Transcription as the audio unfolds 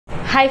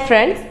Hi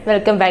friends,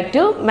 welcome back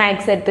to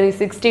Max at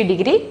 360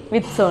 degree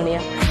with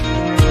Sonia.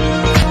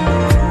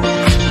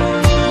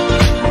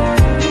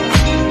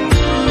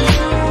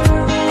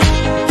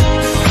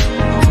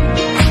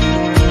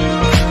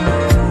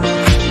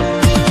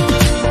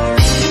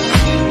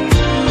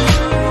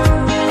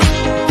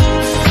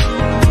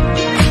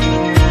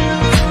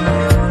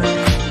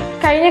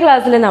 കഴിഞ്ഞ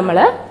ക്ലാസ്സിൽ നമ്മൾ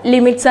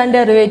limits and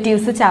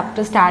derivatives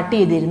chapter start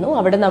ചെയ്തിരുന്നു.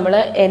 അവിടെ നമ്മൾ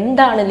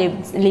എന്താണ്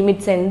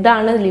ലിമിറ്റ്സ്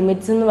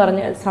എന്ന്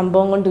പറഞ്ഞ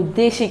സംഭവം കൊണ്ട്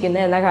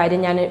ഉദ്ദേശിക്കുന്നത് എന്ന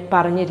കാര്യം ഞാൻ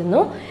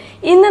പറഞ്ഞിരുന്നു.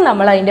 ഇന്ന്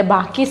നമ്മൾ അതിൻ്റെ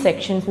ബാക്കി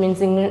സെക്ഷൻസ്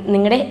മീൻസ്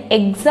നിങ്ങളുടെ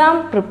എക്സാം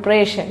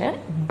പ്രിപ്പറേഷന്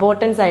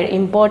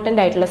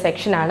ഇമ്പോർട്ടൻ്റ് ആയിട്ടുള്ള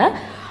സെക്ഷനാണ്.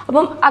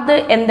 അപ്പം അത്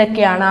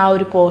എന്തൊക്കെയാണ് ആ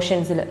ഒരു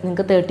പോർഷൻസിൽ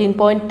നിങ്ങൾക്ക്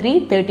 13.3,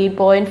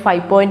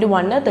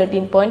 13.5.1,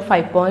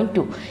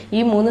 13.5.2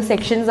 ഈ 3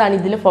 സെക്ഷൻസാണ്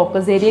ഇതിൽ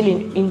ഫോക്കസ് ഏരിയയിൽ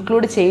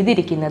ഇൻക്ലൂഡ്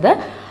ചെയ്തിരിക്കുന്നത്.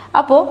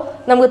 അപ്പോൾ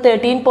നമുക്ക്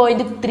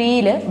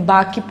 13.3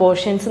 ബാക്കി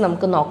പോർഷൻസ്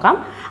നമുക്ക് നോക്കാം.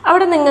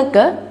 അവിടെ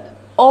നിങ്ങൾക്ക്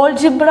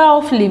ഓൾജിബ്ര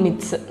ഓഫ്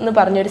ലിമിറ്റ്സ് എന്ന്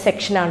പറഞ്ഞൊരു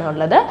സെക്ഷനാണ്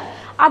ഉള്ളത്.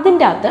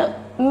 അതിൻ്റെ അകത്ത്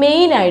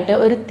മെയിനായിട്ട്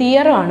ഒരു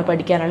തിയറമാണ്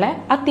പഠിക്കാനുള്ളത്.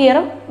 ആ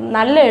തിയറം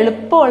നല്ല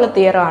എളുപ്പമുള്ള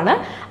തിയറമാണ്.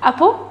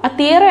 അപ്പോൾ ആ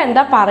തിയറം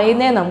എന്താ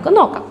പറയുന്നത് നമുക്ക്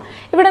നോക്കാം.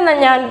 ഇവിടെ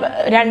ഞാൻ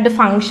 2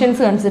 ഫങ്ഷൻസ്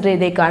കൺസിഡർ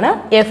ചെയ്തേക്കാണ്,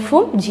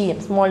 എഫും ജിയും,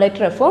 സ്മോൾ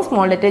ലെറ്റർ എഫും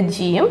സ്മോൾ ലെറ്റർ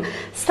ജിയും.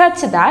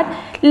 Such that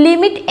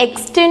limit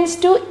extends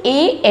to A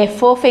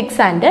F of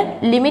X and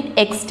limit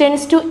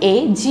extends to A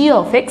G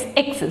of X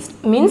exist.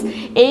 Means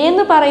A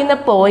എന്ന് പറയുന്ന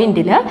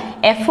പോയിന്റിൽ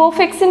എഫ്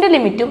ഓഫ് എക്സിൻ്റെ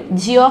ലിമിറ്റും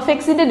ജി ഓഫ്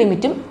എക്സിൻ്റെ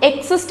ലിമിറ്റും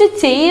എക്സിസ്റ്റ്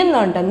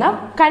ചെയ്യുന്നുണ്ടെന്ന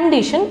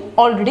കണ്ടീഷൻ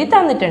ഓൾറെഡി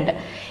തന്നിട്ടുണ്ട്.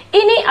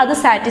 ഇനി അത്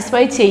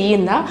സാറ്റിസ്ഫൈ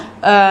ചെയ്യുന്ന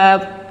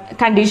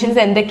കണ്ടീഷൻസ്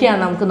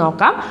എന്തൊക്കെയാണെന്ന് നമുക്ക്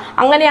നോക്കാം.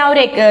 അങ്ങനെ ആ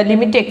ഒരു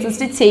ലിമിറ്റ്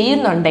എക്സിസ്റ്റ്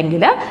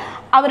ചെയ്യുന്നുണ്ടെങ്കിൽ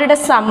അവരുടെ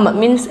some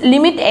means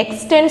limit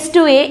extends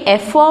to A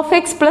F of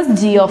X plus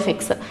G of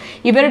X,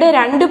 ഇവരുടെ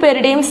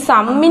രണ്ടുപേരുടെയും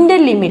സമ്മിൻ്റെ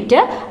ലിമിറ്റ്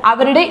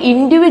അവരുടെ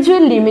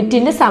ഇൻഡിവിജ്വൽ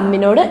ലിമിറ്റിൻ്റെ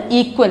സമ്മിനോട്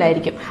ഈക്വൽ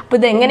ആയിരിക്കും. അപ്പോൾ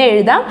ഇതെങ്ങനെ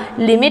എഴുതാം?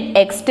 Limit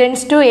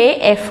extends to A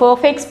F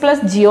of X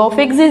plus G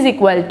of X is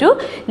equal to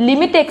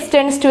limit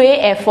extends to A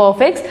F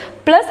of X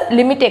plus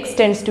limit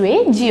extends to A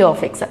G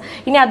of X.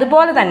 ഇനി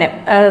അതുപോലെ തന്നെ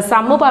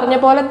sum പറഞ്ഞ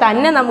പോലെ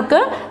തന്നെ നമുക്ക്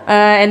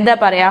എന്താ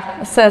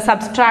പറയുക,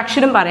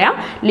 സബ്സ്ട്രാക്ഷനും പറയാം.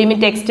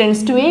 Limit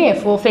extends to A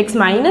F of X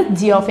minus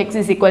G of X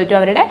is equal to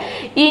അവരുടെ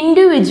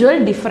ഇൻഡിവിജ്വൽ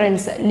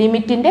ഡിഫറൻസ്,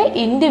 ലിമിറ്റിൻ്റെ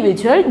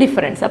ഇൻഡിവിജ്വൽ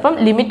ഡിഫറൻസ്. അപ്പം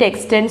limit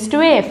extends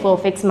to A F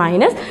of X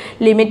minus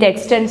limit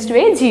extends to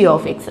A G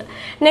of X.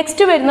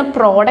 Next വരുന്ന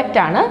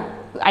product ആണ്,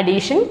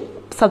 addition,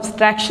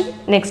 subtraction,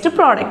 next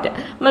product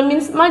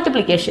means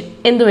multiplication.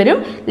 എന്തുവരും?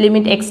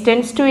 Limit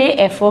extends to A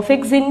F of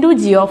X into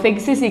G of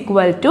X is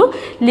equal to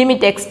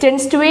limit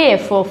extends to A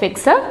F of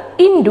X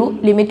into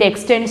limit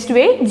extends to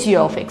A G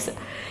of X.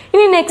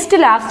 ഇനി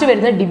next last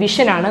വരുന്ന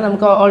ഡിവിഷനാണ്.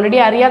 നമുക്ക്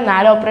already അറിയാം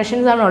 4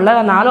 operations ആണ്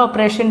ഉള്ളത്. 4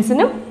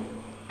 ഓപ്പറേഷൻസിനും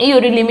ഈ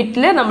ഒരു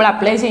ലിമിറ്റിൽ നമ്മൾ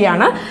അപ്ലൈ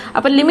ചെയ്യാണ്.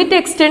 അപ്പോൾ limit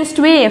extends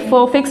to A F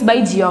of X by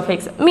G of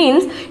X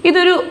means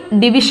ഇതൊരു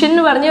ഡിവിഷൻ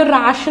എന്ന് പറഞ്ഞ ഒരു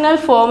റാഷണൽ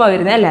ഫോമാണ്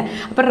വരുന്നത് അല്ലേ.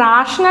 അപ്പോൾ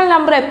റാഷണൽ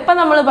നമ്പർ എപ്പോൾ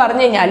നമ്മൾ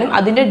പറഞ്ഞു കഴിഞ്ഞാലും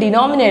അതിൻ്റെ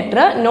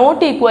denominator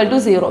not equal to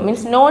 0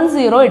 means non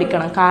 0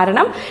 എടുക്കണം.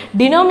 കാരണം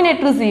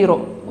ഡിനോമിനേറ്റർ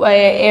 0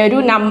 ഒരു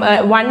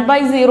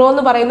 1/0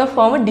 എന്ന് പറയുന്ന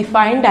ഫോം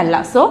ഡിഫൈൻഡ് അല്ല.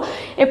 സോ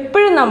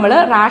എപ്പോഴും നമ്മൾ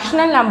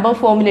റാഷണൽ നമ്പർ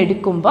ഫോമിൽ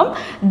എടുക്കുമ്പം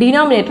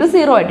ഡിനോമിനേറ്റർ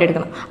 0 ആയിട്ട്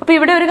എടുക്കണം. അപ്പോൾ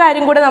ഇവിടെ ഒരു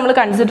കാര്യം കൂടെ നമ്മൾ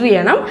കൺസിഡർ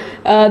ചെയ്യണം,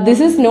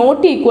 this is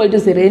not equal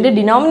to 0. ഇതിൻ്റെ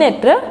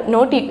ഡിനോമിനേറ്റർ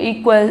നോട്ട്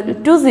ഈക്വൽ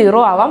ടു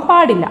 0 ആവാൻ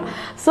പാടില്ല.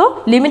 So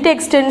limit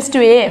extends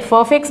to A F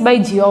of X by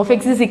G of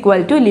X is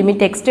equal to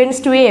limit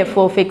extends to A F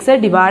of X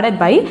divided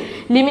by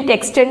limit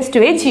extends to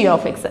A G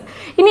of X.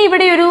 ഇനി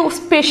ഇവിടെ ഒരു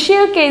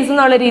special case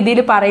എന്നുള്ള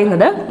രീതിയിൽ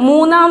പറയുന്നത്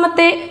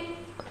മൂന്നാമത്തെ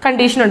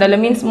condition ഉണ്ടല്ലോ,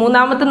 means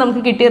മൂന്നാമത്തെ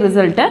നമുക്ക് കിട്ടിയ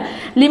result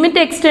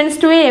limit extends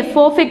to A F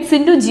of X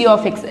into G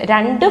of X.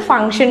 2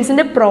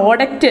 ഫംഗ്ഷൻസിൻ്റെ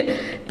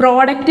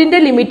പ്രോഡക്റ്റിൻ്റെ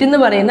ലിമിറ്റ് എന്ന്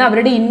പറയുന്നത്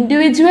അവരുടെ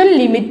ഇൻഡിവിജ്വൽ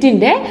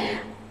ലിമിറ്റിൻ്റെ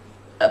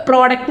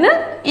പ്രോഡക്റ്റിന്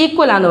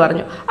ഈക്വൽ ആണെന്ന്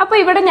പറഞ്ഞു. അപ്പോൾ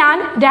ഇവിടെ ഞാൻ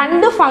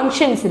 2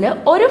 ഫംഗ്ഷൻസിൽ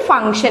ഒരു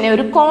ഫംഗ്ഷനെ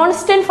ഒരു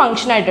കോൺസ്റ്റൻറ്റ്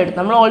ഫംഗ്ഷനായിട്ട് എടുത്തു.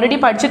 നമ്മൾ ഓൾറെഡി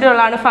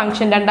പഠിച്ചിട്ടുള്ളതാണ്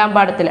ഫംഗ്ഷൻ 2ാം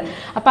പാഠത്തിൽ.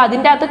 അപ്പോൾ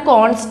അതിൻ്റെ അകത്ത്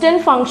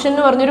കോൺസ്റ്റൻറ്റ് ഫംഗ്ഷൻ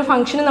എന്ന് പറഞ്ഞൊരു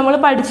ഫംഗ്ഷൻ നമ്മൾ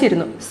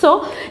പഠിച്ചിരുന്നു. സോ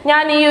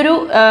ഞാൻ ഈ ഒരു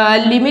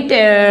limit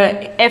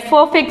F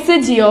of X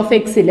G of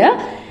എക്സിൽ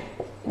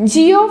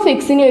ജി ഓഫ്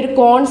എക്സിനെ ഒരു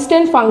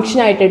കോൺസ്റ്റൻറ്റ്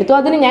ഫംഗ്ഷനായിട്ട് എടുത്തു.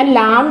 അതിന് ഞാൻ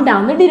ലാംഡ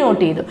എന്ന്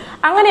ഡിനോട്ട് ചെയ്തു.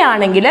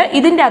 അങ്ങനെയാണെങ്കിൽ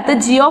ഇതിൻ്റെ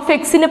അകത്ത് ജി ഓഫ്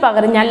എക്സിന്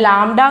പകരം ഞാൻ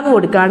ലാംഡ എന്ന്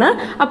കൊടുക്കുകയാണ്.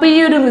 അപ്പോൾ ഈ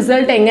ഒരു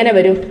റിസൾട്ട് എങ്ങനെ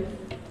വരും?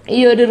 ഈ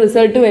ഒരു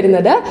റിസൾട്ട്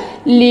വരുന്നത്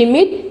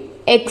limit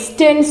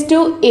extends to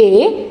A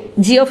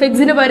G of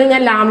എക്സിന് പകരം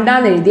ഞാൻ ലാംഡ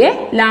എന്ന് എഴുതിയേ,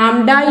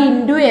 lambda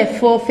into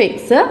F of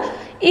X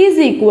is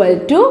equal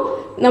to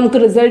നമുക്ക്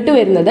റിസൾട്ട്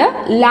വരുന്നത്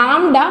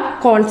ലാംഡ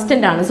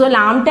കോൺസ്റ്റൻ്റ് ആണ്. സോ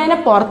ലാംഡേനെ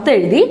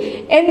പുറത്തെഴുതി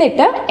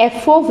എന്നിട്ട്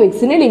എഫ് ഓഫ്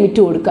എക്സിന്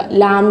ലിമിറ്റ് കൊടുക്കുക.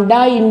 Lambda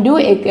into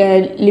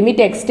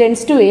limit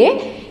extends to A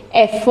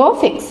F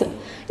of X.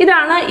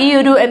 ഇതാണ് ഈ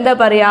ഒരു എന്താ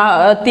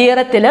പറയുക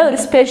തിയറത്തിൽ ഒരു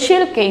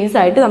സ്പെഷ്യൽ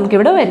കേസായിട്ട്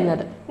നമുക്കിവിടെ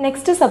വരുന്നത്.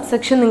 നെക്സ്റ്റ്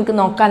സബ്സെക്ഷൻ നിങ്ങൾക്ക്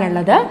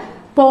നോക്കാനുള്ളത്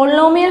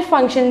പോളിനോമിയൽ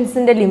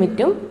ഫംഗ്ഷൻസിൻ്റെ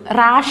ലിമിറ്റും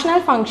റാഷണൽ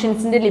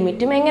ഫംഗ്ഷൻസിൻ്റെ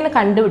ലിമിറ്റും എങ്ങനെ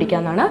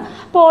കണ്ടുപിടിക്കാമെന്നാണ്.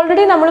 അപ്പോൾ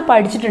ഓൾറെഡി നമ്മൾ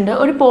പഠിച്ചിട്ടുണ്ട്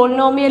ഒരു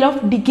പോളിനോമിയൽ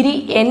ഓഫ് ഡിഗ്രി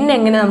n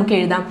എങ്ങനെ നമുക്ക്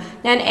എഴുതാം.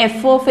 ഞാൻ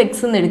എഫ് ഓഫ്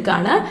എക്സ് എന്ന്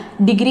എടുക്കുകയാണ്.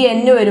 ഡിഗ്രി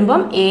n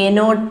വരുമ്പം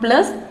a0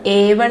 plus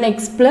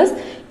a1x plus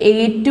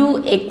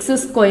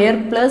a2x²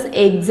 plus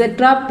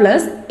etcetera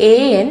plus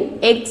an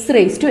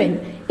x⁻n.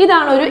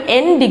 ഇതാണ് ഒരു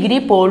n ഡിഗ്രി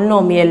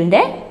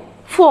പോളിനോമിയലിൻ്റെ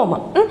ഫോം.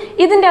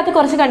 ഇതിൻ്റെ അകത്ത്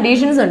കുറച്ച്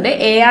കണ്ടീഷൻസ് ഉണ്ട്.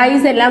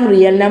 AIs എല്ലാം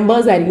റിയൽ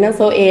നമ്പേഴ്സ് ആയിരിക്കണം.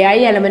 So AI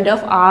element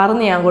of R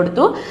എന്ന് ഞാൻ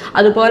കൊടുത്തു.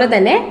 അതുപോലെ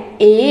തന്നെ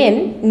an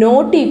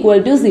നോട്ട്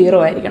ഈക്വൽ ടു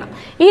 0 ആയിരിക്കണം.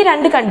 ഈ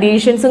രണ്ട്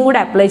കണ്ടീഷൻസും കൂടെ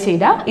അപ്ലൈ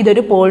ചെയ്താൽ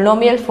ഇതൊരു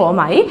പോളിനോമിയൽ ഫോം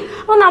ആയി.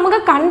 അപ്പോൾ നമുക്ക്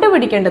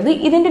കണ്ടുപിടിക്കേണ്ടത്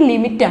ഇതിൻ്റെ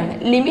ലിമിറ്റാണ്.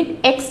 Limit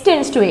x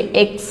tense to a,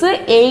 X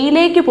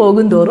എയിലേക്ക്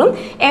പോകും തോറും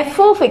f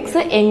ഓഫ് x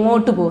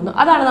എങ്ങോട്ട് പോകുന്നു,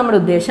 അതാണ് നമ്മുടെ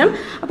ഉദ്ദേശം.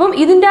 അപ്പം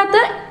ഇതിൻ്റെ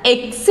അകത്ത്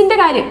എക്സിൻ്റെ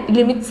കാര്യം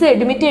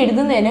ലിമിറ്റ്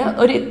എഴുതുന്നതിന്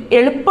ഒരു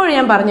എളുപ്പം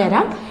ഞാൻ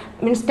പറഞ്ഞുതരാം.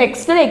 മീൻസ്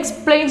ടെക്സ്റ്റിൽ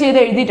എക്സ്പ്ലെയിൻ ചെയ്ത്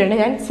എഴുതിയിട്ടുണ്ട്.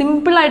 ഞാൻ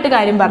സിമ്പിളായിട്ട്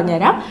കാര്യം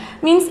പറഞ്ഞുതരാം.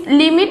 Means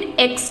limit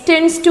x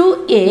tense to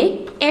a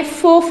f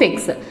of x.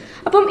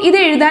 അപ്പം ഇത്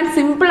എഴുതാൻ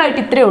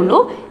സിമ്പിളായിട്ട് ഇത്രയേ ഉള്ളൂ.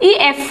 ഈ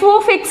f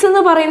ഓഫ് x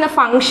എന്ന് പറയുന്ന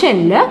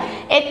ഫംഗ്ഷനിൽ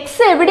x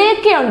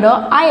എവിടെയൊക്കെ ഉണ്ടോ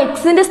ആ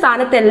എക്സിൻ്റെ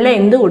സ്ഥാനത്തെല്ലാം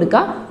എന്ത്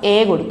കൊടുക്കുക, a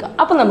കൊടുക്കുക.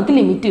 അപ്പം നമുക്ക്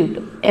ലിമിറ്റ്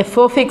കിട്ടും. f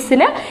ഓഫ്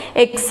എക്സിൽ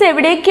x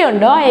എവിടെയൊക്കെ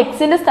ഉണ്ടോ ആ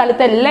എക്സിൻ്റെ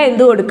സ്ഥലത്തെല്ലാം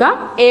എന്ത് കൊടുക്കുക,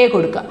 a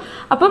കൊടുക്കുക.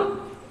 അപ്പം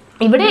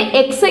ഇവിടെ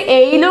എക്സ്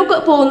എയിലേക്ക്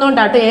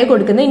പോകുന്നതുകൊണ്ടാട്ടോ എ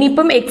കൊടുക്കുന്നത്.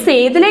 ഇനിയിപ്പം എക്സ്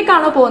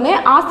ഏതിലേക്കാണോ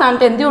പോകുന്നത് ആ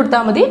സ്ഥാനത്ത് എന്ത്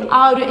കൊടുത്താൽ മതി, ആ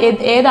ഒരു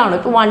ഏതാണോ.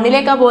 ഇപ്പോൾ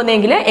 1ലേക്കാണ്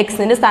പോകുന്നതെങ്കിൽ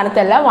എക്സിൻ്റെ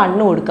സ്ഥാനത്തെല്ലാം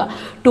 1 കൊടുക്കുക,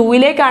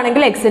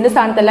 2ലേക്കാണെങ്കിൽ എക്സിൻ്റെ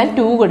സ്ഥാനത്തെല്ലാം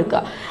 2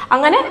 കൊടുക്കുക.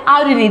 അങ്ങനെ ആ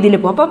ഒരു രീതിയിൽ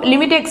പോകും. അപ്പം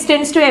limit x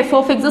tense to f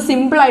of X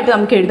സിമ്പിളായിട്ട്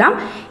നമുക്ക് എഴുതാം.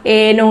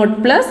 a0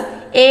 പ്ലസ്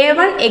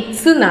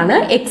a1x എന്നാണ്.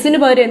 എക്സിന്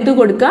പകരം എന്ത്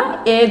കൊടുക്കുക,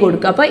 a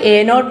കൊടുക്കുക. അപ്പോൾ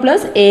a0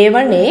 plus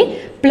a1a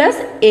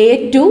plus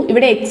a2,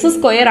 ഇവിടെ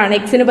x² ആണ്,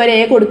 എക്സിന് പകരം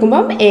a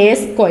കൊടുക്കുമ്പം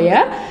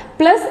a²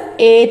 പ്ലസ്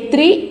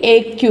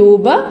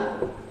a3a³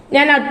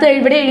 ഞാൻ അടുത്ത്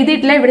ഇവിടെ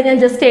എഴുതിയിട്ടില്ല, ഇവിടെ ഞാൻ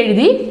ജസ്റ്റ്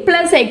എഴുതി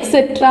പ്ലസ്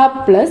എക്സെട്ര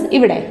പ്ലസ്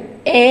ഇവിടെ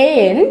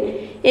an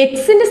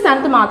എക്സിൻ്റെ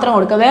സ്ഥാനത്ത് മാത്രം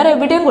കൊടുക്കുക, വേറെ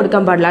എവിടെയും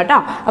കൊടുക്കാൻ പാടില്ല കേട്ടോ.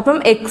 അപ്പം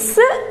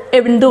എക്സ്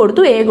എന്ത്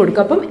കൊടുത്തു, a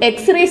കൊടുക്കുക. അപ്പം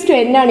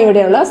x⁻n ആണ്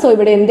ഇവിടെയുള്ളത്. സോ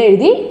ഇവിടെ എന്ത്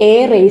എഴുതി,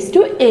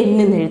 a⁻n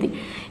എന്ന് എഴുതി.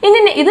 ഇനി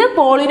ഇത്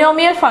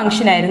പോളിനോമിയൽ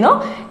ഫംഗ്ഷൻ ആയിരുന്നു.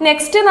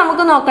 നെക്സ്റ്റ്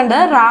നമുക്ക്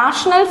നോക്കേണ്ടത്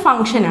റാഷണൽ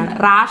ഫംഗ്ഷൻ ആണ്.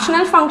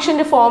 റാഷണൽ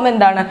ഫംഗ്ഷൻ്റെ ഫോം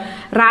എന്താണ്?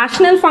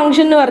 റാഷണൽ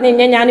ഫംഗ്ഷൻ എന്ന് പറഞ്ഞു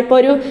കഴിഞ്ഞാൽ ഞാനിപ്പോൾ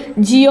ഒരു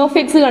g ഓഫ്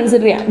x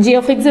കൺസിഡർ ചെയ്യാം. g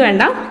ഓഫ് x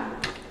വേണ്ട,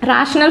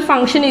 റാഷണൽ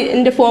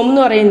ഫംഗ്ഷൻ്റെ ഫോം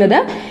എന്ന് പറയുന്നത്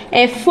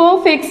f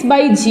of x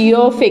by g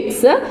of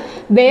x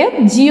where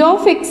g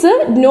of x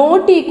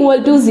not equal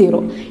to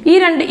 0.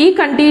 ഈ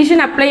കണ്ടീഷൻ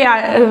അപ്ലൈ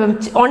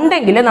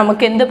ഉണ്ടെങ്കിൽ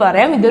നമുക്ക് എന്ത്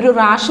പറയാം, ഇതൊരു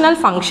റാഷണൽ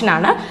ഫംഗ്ഷൻ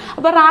ആണ്.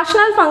 അപ്പോൾ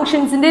റാഷണൽ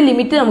ഫംഗ്ഷൻസിൻ്റെ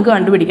ലിമിറ്റ് നമുക്ക്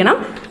കണ്ടുപിടിക്കണം.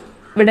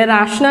 ഇവിടെ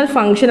റാഷണൽ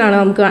ഫംഗ്ഷനാണ്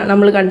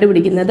നമ്മൾ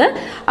കണ്ടുപിടിക്കുന്നത്.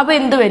 അപ്പോൾ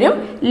എന്ത് വരും,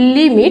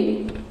 limit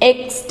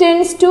x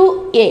tense to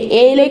a,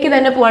 എയിലേക്ക്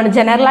തന്നെ പോവാണ്.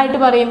 ജനറലായിട്ട്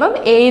പറയുമ്പം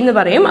a എന്ന്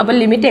പറയും. അപ്പോൾ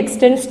limit x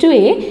tense to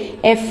a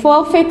f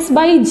of x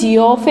by g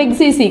of x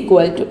is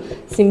equal to,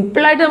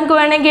 സിമ്പിളായിട്ട് നമുക്ക്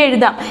വേണമെങ്കിൽ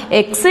എഴുതാം,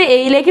 എക്സ്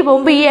എയിലേക്ക്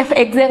പോകുമ്പോൾ ഈ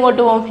എക്സ്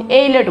എങ്ങോട്ട് പോകും,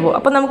 എയിലോട്ട് പോകും.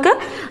 അപ്പോൾ നമുക്ക്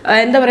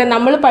എന്താ പറയുക,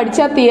 നമ്മൾ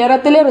പഠിച്ച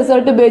തിയറത്തിലെ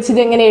റിസൾട്ട്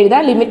ഉപയോഗിച്ചത് എങ്ങനെ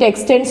എഴുതാം, limit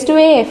x tense to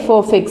a f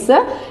of x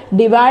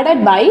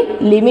divided by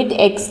limit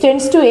x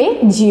tense to a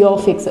g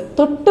of x.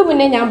 തൊട്ട്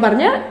മുന്നേ ഞാൻ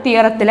പറഞ്ഞ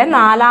തിയറത്തിലെ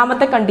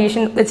 4ാമത്തെ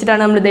കണ്ടീഷൻ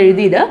വെച്ചിട്ടാണ് നമ്മൾ ഇത്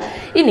എഴുതിയത്.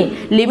 ഇനി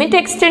limit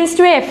x tense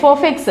to a f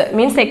of x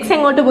means x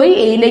എങ്ങോട്ട് പോയി,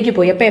 എയിലേക്ക്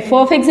പോയി. അപ്പോൾ f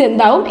ഓഫ് x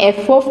എന്താവും,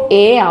 f ഓഫ്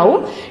a ആവും,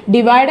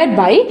 ഡിവൈഡഡ്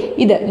ബൈ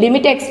ഇത്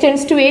limit x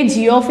tense to a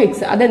g of x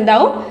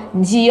അതെന്താവും,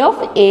 g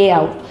of a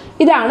ആവും.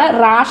 ഇതാണ്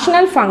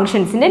റാഷണൽ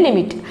ഫംഗ്ഷൻസിൻ്റെ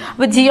ലിമിറ്റ്.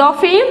 അപ്പോൾ g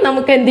ഓഫ് എയും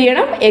നമുക്ക് എന്ത്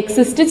ചെയ്യണം,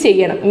 എക്സിസ്റ്റ്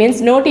ചെയ്യണം,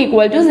 മീൻസ് നോട്ട്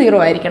ഈക്വൽ ടു 0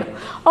 ആയിരിക്കണം.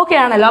 ഓക്കെ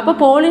ആണല്ലോ. അപ്പോൾ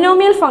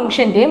പോളിനോമിയൽ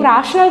ഫംഗ്ഷൻ്റെയും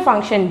റാഷണൽ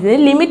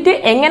ഫംഗ്ഷൻ്റെയും ലിമിറ്റ്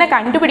എങ്ങനെ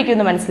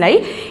കണ്ടുപിടിക്കുമെന്ന് മനസ്സിലായി.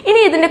 ഇനി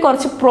ഇതിൻ്റെ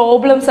കുറച്ച്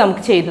പ്രോബ്ലംസ്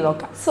നമുക്ക് ചെയ്ത്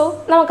നോക്കാം. സോ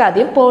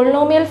നമുക്കാദ്യം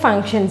പോളിനോമിയൽ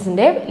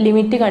ഫംഗ്ഷൻസിൻ്റെ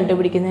ലിമിറ്റ്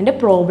കണ്ടുപിടിക്കുന്നതിൻ്റെ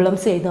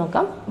പ്രോബ്ലംസ് ചെയ്ത്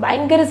നോക്കാം.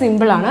 ഭയങ്കര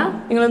സിമ്പിളാണ്,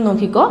 നിങ്ങൾ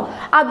നോക്കിക്കോ.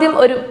 ആദ്യം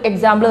ഒരു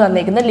എക്സാമ്പിൾ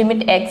തന്നിരിക്കുന്നത്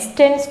limit x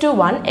tense to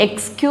 1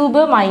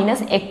 x³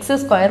 minus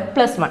x²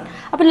 plus 1.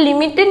 അപ്പോൾ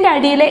ലിമിറ്റിൻ്റെ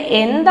അടിയിൽ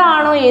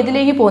എന്താണോ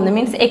ഏതിലേക്ക് പോകുന്നത്,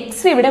 മീൻസ്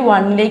എക്സ് ഇവിടെ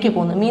 1ലേക്ക്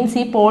പോകുന്നു, മീൻസ്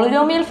ഈ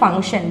പോളിനോമിയൽ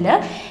ഫംഗ്ഷനിൽ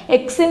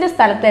എക്സിൻ്റെ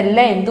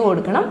സ്ഥലത്തെല്ലാം എന്ത്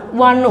കൊടുക്കണം,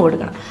 1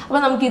 കൊടുക്കണം.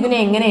 അപ്പോൾ നമുക്ക് ഇതിനെ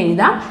എങ്ങനെ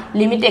എഴുതാം,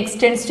 limit x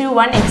tense to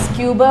 1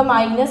 x³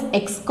 minus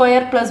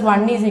x² plus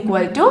 1 is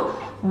equal to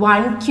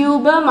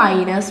 1³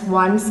 minus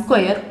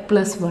 1²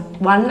 plus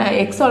 1.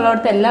 X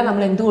ഉള്ളിടത്തെല്ലാം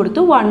നമ്മൾ എന്ത്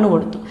കൊടുത്തു, 1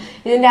 കൊടുത്തു.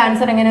 ഇതിൻ്റെ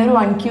ആൻസർ എങ്ങനെ ഒരു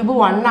 1³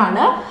 1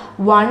 ആണ്,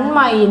 1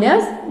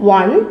 മൈനസ്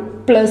 1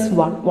 പ്ലസ്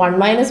 1, 1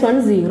 മൈനസ്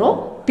 1 0,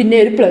 പിന്നെ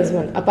ഒരു പ്ലസ്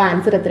 1. അപ്പോൾ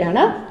ആൻസർ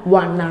എത്രയാണ്,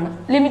 1 ആണ്.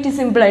 ലിമിറ്റ്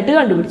സിമ്പിളായിട്ട്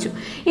കണ്ടുപിടിച്ചു.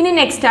 ഇനി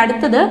നെക്സ്റ്റ്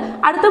അടുത്ത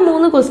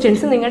 3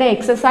 ക്വസ്റ്റ്യൻസ് നിങ്ങളുടെ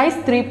എക്സസൈസ്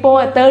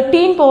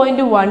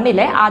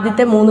 13.1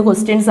 ആദ്യത്തെ 3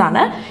 ക്വസ്റ്റ്യൻസ്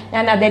ആണ്.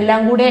 ഞാൻ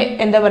അതെല്ലാം കൂടെ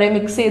എന്താ പറയുക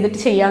മിക്സ് ചെയ്തിട്ട്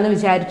ചെയ്യാമെന്ന്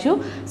വിചാരിച്ചു.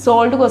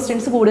 സോൾഡ്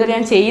ക്വസ്റ്റ്യൻസ് കൂടുതൽ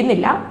ഞാൻ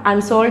ചെയ്യുന്നില്ല,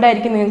 അൺസോൾഡ്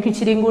ആയിരിക്കും നിങ്ങൾക്ക്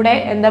ഇച്ചിരിയും കൂടെ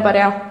എന്താ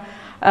പറയുക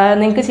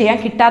നിങ്ങൾക്ക് ചെയ്യാൻ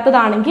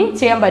കിട്ടാത്തതാണെങ്കിൽ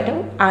ചെയ്യാൻ പറ്റും.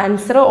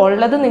 ആൻസർ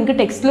ഉള്ളത് നിങ്ങൾക്ക്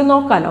ടെക്സ്റ്റിൽ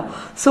നോക്കാമല്ലോ.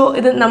 സോ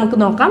ഇത് നമുക്ക്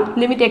നോക്കാം.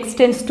 Limit x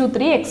tense to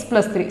 3 x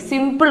plus 3.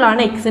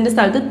 സിമ്പിളാണ്, എക്സിൻ്റെ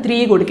സ്ഥലത്ത്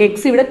 3 കൊടുക്കുക.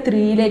 എക്സ് ഇവിടെ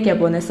 3ലേക്കാണ്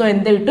പോകുന്നത്. സോ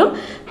എന്ത് കിട്ടും,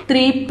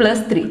 3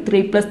 പ്ലസ് 3.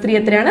 3 പ്ലസ് 3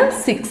 എത്രയാണ്,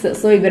 6.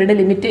 സോ ഇവരുടെ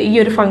ലിമിറ്റ്, ഈ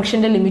ഒരു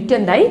ഫംഗ്ഷൻ്റെ ലിമിറ്റ്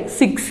എന്തായി,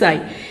 6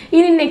 ആയി.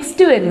 ഇനി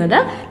നെക്സ്റ്റ് വരുന്നത്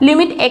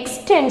limit x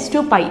tense to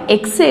pi.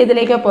 X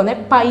ഏതിലേക്കാണ്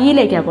പോകുന്നത്,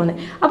 പൈയിലേക്കാണ് പോകുന്നത്.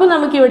 അപ്പോൾ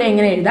നമുക്കിവിടെ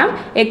എങ്ങനെ എഴുതാം,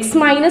 x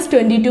മൈനസ്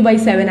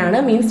 22/7 ആണ്,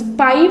 മീൻസ്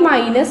പൈ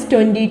മൈനസ്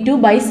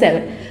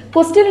 22/7.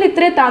 ക്വസ്റ്റ്യനിൽ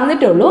ഇത്രേ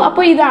തന്നിട്ടുള്ളൂ.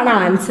 അപ്പോൾ ഇതാണ്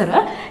ആൻസർ.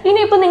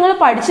 ഇനിയിപ്പോൾ നിങ്ങൾ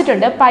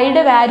പഠിച്ചിട്ടുണ്ട്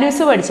പൈയുടെ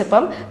values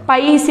പഠിച്ചപ്പം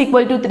pi is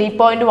equal to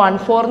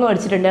 3.14 എന്ന്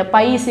പഠിച്ചിട്ടുണ്ട്,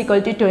 പൈ ഈസ്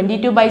ഈക്വൽ ടു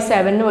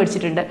 22/7 എന്ന്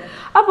പഠിച്ചിട്ടുണ്ട്.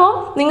 അപ്പോൾ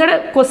നിങ്ങളുടെ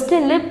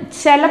ക്വസ്റ്റ്യനിൽ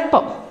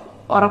ചിലപ്പോൾ,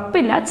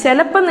 ഉറപ്പില്ല,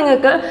 ചിലപ്പോൾ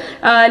നിങ്ങൾക്ക്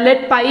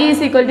let pi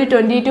is equal to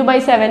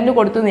 22/7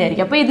 കൊടുത്തു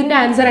എന്നായിരിക്കും. അപ്പോൾ ഇതിൻ്റെ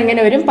ആൻസർ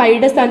എങ്ങനെ വരും?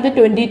 പൈയുടെ സ്ഥാനത്ത്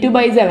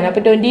 22/7.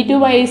 അപ്പോൾ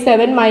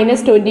 22/7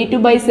 മൈനസ്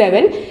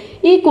 22/7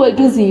 ഈക്വൽ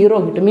ടു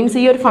 0 കിട്ടും. മീൻസ്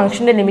ഈ ഒരു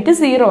ഫംഗ്ഷൻ്റെ ലിമിറ്റ്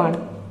 0 ആണ്.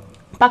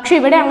 പക്ഷേ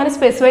ഇവിടെ അങ്ങനെ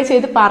സ്പെസിഫൈ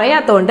ചെയ്ത്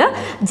പറയാത്തതുകൊണ്ട്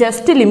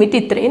ജസ്റ്റ് ലിമിറ്റ്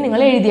ഇത്രയും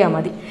നിങ്ങൾ എഴുതിയാൽ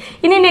മതി.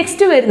 ഇനി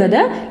നെക്സ്റ്റ് വരുന്നത്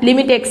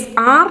limit X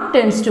R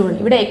tense to 1.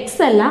 ഇവിടെ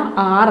എക്സ് അല്ല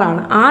ആർ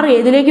ആണ്. ആർ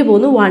ഏതിലേക്ക്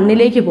പോകുന്നു?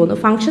 1ലേക്ക് പോകുന്നു.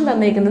 ഫംഗ്ഷൻ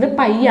തന്നിരിക്കുന്നത്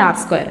പൈ ആർ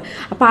സ്ക്വയർ.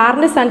 അപ്പോൾ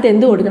ആറിൻ്റെ സ്ഥാനത്ത്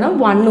എന്ത് കൊടുക്കണം?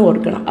 1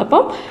 കൊടുക്കണം.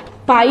 അപ്പം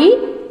pi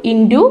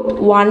into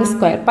 1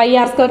 square, pi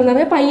R square എന്ന്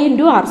പറഞ്ഞാൽ pi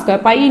into R square,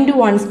 pi into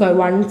 1 square.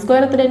 1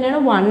 square എത്ര തന്നെയാണ്?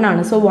 1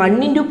 ആണ്. സോ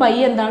 1 ഇൻറ്റു പൈ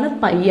എന്താണ്?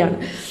 പൈ ആണ്.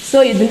 സോ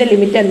ഇതിൻ്റെ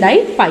ലിമിറ്റ്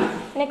എന്തായി? പൈ.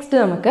 നെക്സ്റ്റ്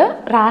നമുക്ക്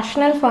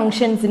റാഷണൽ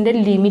ഫംഗ്ഷൻസിൻ്റെ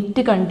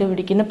ലിമിറ്റ്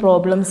കണ്ടുപിടിക്കുന്ന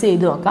പ്രോബ്ലംസ്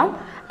ചെയ്ത് നോക്കാം.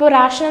 അപ്പോൾ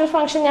റാഷണൽ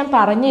ഫംഗ്ഷൻ ഞാൻ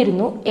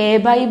പറഞ്ഞിരുന്നു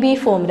a/b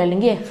ഫോമിൽ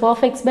അല്ലെങ്കിൽ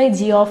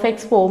f(x/g)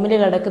 ഫോമിൽ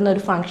കിടക്കുന്ന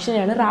ഒരു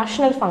ഫംഗ്ഷനാണ്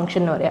റാഷണൽ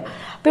ഫംഗ്ഷൻ എന്ന് പറയുക.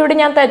 അപ്പോൾ ഇവിടെ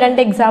ഞാൻ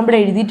 2 എക്സാമ്പിൾ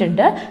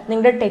എഴുതിയിട്ടുണ്ട്.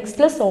 നിങ്ങളുടെ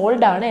ടെക്സ്റ്റിൽ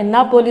സോൾഡ് ആണ്,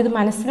 എന്നാൽ പോലും ഇത്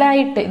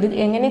മനസ്സിലായിട്ട്, ഇത്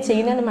എങ്ങനെ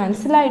ചെയ്യുന്നതെന്ന്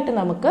മനസ്സിലായിട്ട്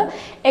നമുക്ക്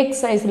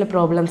എക്സസൈസിലെ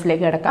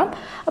പ്രോബ്ലംസിലേക്ക് കിടക്കാം.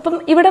 അപ്പം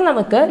ഇവിടെ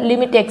നമുക്ക്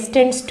limit x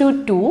tends to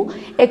 2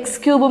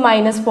 x³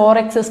 -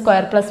 4x²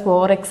 +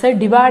 4x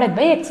divided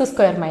by x² -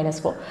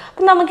 4.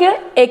 അപ്പം നമുക്ക്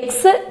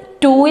എക്സ്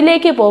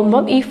 2ലേക്ക്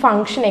പോകുമ്പം ഈ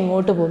ഫംഗ്ഷൻ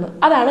എങ്ങോട്ട് പോകുന്നു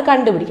അതാണ്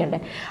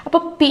കണ്ടുപിടിക്കേണ്ടത്. അപ്പോൾ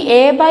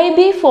a/b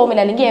ഫോമിൽ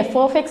അല്ലെങ്കിൽ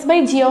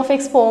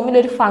f(x/g) ഫോമിൽ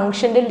ഒരു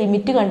ഫംഗ്ഷൻ്റെ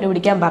ലിമിറ്റ്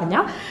കണ്ടുപിടിക്കാൻ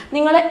പറഞ്ഞാൽ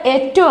നിങ്ങൾ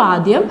ഏറ്റവും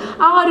ആദ്യം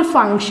ആ ഒരു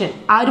ഫംഗ്ഷൻ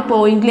ആ ഒരു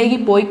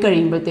പോയിന്റിലേക്ക് പോയി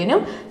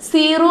കഴിയുമ്പോഴത്തേനും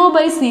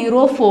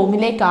 0/0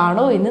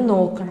 ഫോമിലേക്കാണോ എന്ന്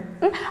നോക്കണം.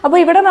 അപ്പോൾ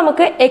ഇവിടെ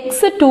നമുക്ക്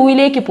എക്സ്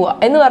 2ലേക്ക് പോവാം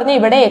എന്ന് പറഞ്ഞാൽ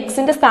ഇവിടെ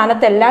എക്സിൻ്റെ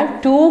സ്ഥാനത്തെല്ലാം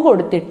 2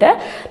 കൊടുത്തിട്ട്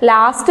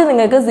ലാസ്റ്റ്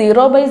നിങ്ങൾക്ക്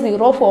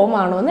 0/0 ഫോം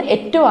ആണോ എന്ന്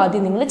ഏറ്റവും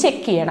ആദ്യം നിങ്ങൾ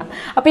ചെക്ക് ചെയ്യണം.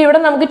 അപ്പോൾ ഇവിടെ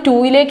നമുക്ക്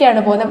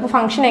 2ലേക്കാണ് പോകുന്നത്. അപ്പോൾ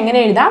ഫംഗ്ഷൻ എങ്ങനെ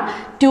എഴുതാം?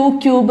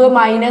 2³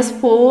 -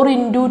 4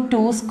 ×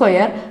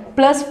 2²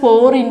 +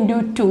 4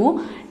 × 2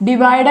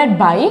 ഡിവൈഡഡ്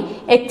ബൈ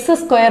x²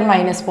 -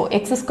 4.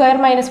 x² -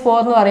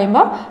 4 എന്ന്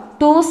പറയുമ്പോൾ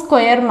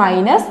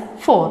 2² -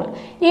 4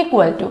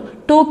 ഈക്വൽ ടു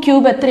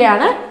 2³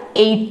 എത്രയാണ്?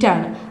 8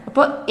 ആണ്.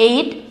 അപ്പോൾ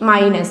 8 -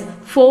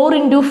 4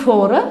 ×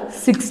 4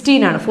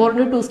 16 ആണ്. 4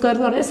 × 2²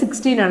 എന്ന് പറഞ്ഞാൽ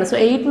 16 ആണ്. സോ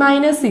 8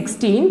 -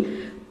 16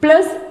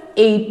 +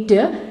 8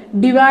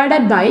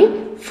 ഡിവൈഡഡ് ബൈ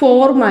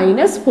 4 -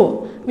 4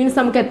 മീൻസ്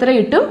നമുക്ക് എത്ര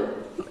കിട്ടും?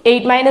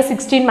 8 -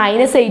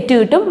 16 - 8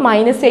 കിട്ടും.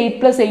 -8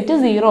 + 8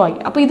 0 ആയി.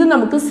 അപ്പോൾ ഇത്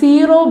നമുക്ക്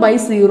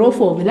 0/0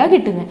 ഫോമിലാണ്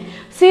കിട്ടുന്നത്.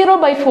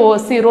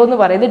 0/0 എന്ന്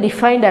പറയുന്നത്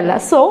ഡിഫൈൻഡ് അല്ല.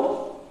 സോ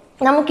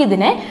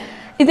നമുക്കിതിനെ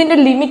ഇതിൻ്റെ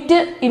ലിമിറ്റ്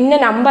ഇന്ന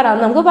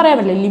നമ്പറാണെന്ന് നമുക്ക് പറയാൻ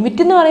പറ്റില്ല.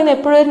 ലിമിറ്റ് എന്ന് പറയുന്നത്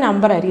എപ്പോഴും ഒരു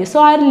നമ്പർ ആയിരിക്കും. സോ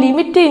ആ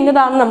ലിമിറ്റ്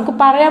ഇന്നതാണെന്ന് നമുക്ക്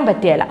പറയാൻ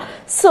പറ്റില്ല.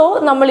 സോ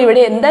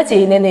നമ്മളിവിടെ എന്താ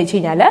ചെയ്യുന്നതെന്ന് വെച്ച്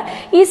കഴിഞ്ഞാൽ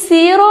ഈ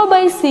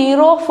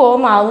 0/0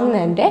 ഫോം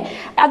ആവുന്നതിൻ്റെ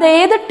അത്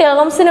ഏത്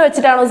ടേംസിന്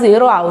വെച്ചിട്ടാണോ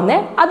 0 ആവുന്നത്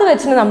അത്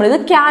വെച്ചിട്ട് നമ്മളിത്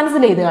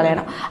ക്യാൻസൽ ചെയ്ത്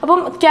കളയണം. അപ്പം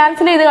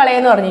ക്യാൻസൽ ചെയ്ത്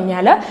കളയെന്ന് പറഞ്ഞു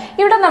കഴിഞ്ഞാൽ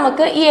ഇവിടെ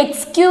നമുക്ക് ഈ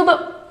x³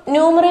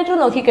 ന്യൂമറേറ്റർ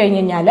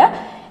നോക്കിക്കഴിഞ്ഞ് കഴിഞ്ഞാൽ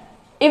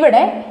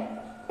ഇവിടെ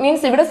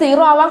മീൻസ് ഇവിടെ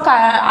 0 ആവാൻ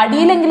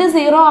അടിയിലെങ്കിലും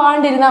 0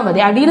 ആവാണ്ടിരുന്നാൽ മതി.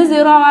 അടിയിൽ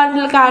 0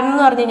 ആവാനുള്ള കാരണം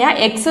എന്ന് പറഞ്ഞു കഴിഞ്ഞാൽ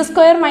x² -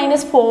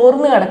 4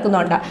 എന്ന്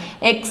കിടക്കുന്നുണ്ട്.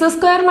 x²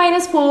 -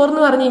 4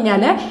 എന്ന് പറഞ്ഞു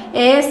കഴിഞ്ഞാൽ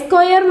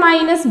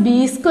a² -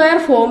 b²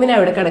 ഫോമിനാണ്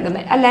ഇവിടെ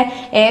കിടക്കുന്നത് അല്ലേ.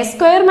 a²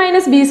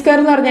 - b²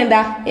 എന്ന് പറഞ്ഞാൽ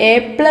എന്താ? a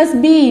 +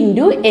 b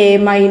 × a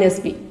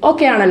 - b.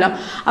 Okay ആണല്ലോ.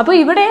 അപ്പോൾ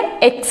ഇവിടെ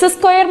x² -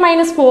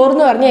 4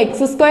 എന്ന് പറഞ്ഞാൽ x²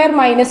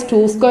 -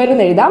 2²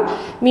 എന്ന് എഴുതാം.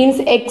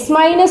 മീൻസ് x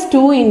 -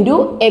 2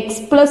 × x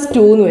 +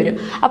 2 എന്ന് വരും.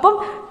 അപ്പം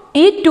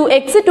ഈ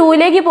x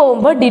 2ലേക്ക്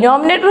പോകുമ്പോൾ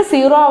ഡിനോമിനേറ്റർ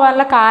 0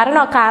 ആവാനുള്ള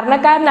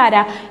കാരണക്കാരൻ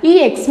ആരാ? ഈ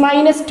x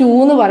 - 2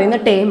 എന്ന് പറയുന്ന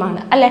ടേമാണ്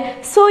അല്ലേ.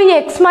 സോ ഈ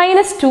x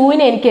 -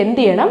 2നെ എനിക്ക് എന്ത്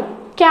ചെയ്യണം?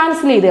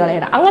 ക്യാൻസൽ ചെയ്ത്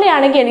കളയണം.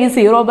 അങ്ങനെയാണെങ്കിൽ എനിക്ക്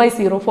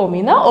 0/0 ഫോമിൽ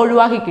നിന്ന്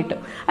ഒഴിവാക്കി കിട്ടും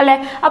അല്ലേ.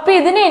 അപ്പോൾ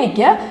ഇതിനെ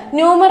എനിക്ക്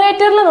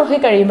ന്യൂമറേറ്ററിൽ നോക്കി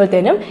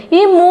കഴിയുമ്പോഴത്തേനും ഈ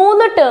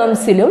 3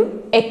 ടേംസിലും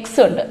എക്സ്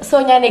ഉണ്ട്. സോ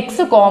ഞാൻ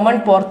എക്സ് കോമൺ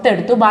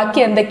പുറത്തെടുത്തു. ബാക്കി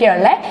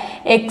എന്തൊക്കെയുള്ള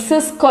x²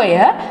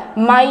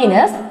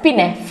 -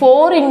 പിന്നെ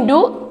 4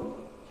 ×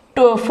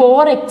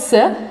 4x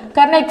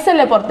കാരണം എക്സ്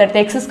അല്ലേ പുറത്തെടുത്ത്.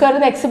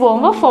 x² എക്സ്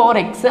പോകുമ്പോൾ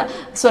 4x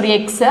 +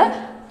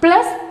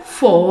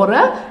 4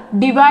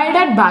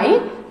 ഡിവൈഡഡ് ബൈ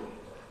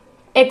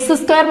x²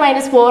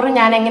 - 4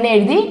 ഞാൻ എങ്ങനെ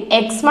എഴുതി?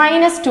 x -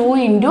 2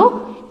 ×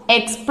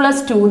 x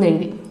 + 2 എന്ന്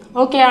എഴുതി.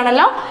 ഓക്കെ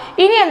ആണല്ലോ.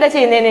 ഇനി എന്താ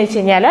ചെയ്യുന്നതെന്ന് വെച്ച്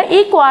കഴിഞ്ഞാൽ ഈ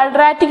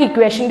ക്വാഡ്രാറ്റിക്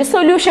ഇക്വേഷൻ്റെ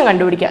സൊല്യൂഷൻ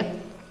കണ്ടുപിടിക്കാം.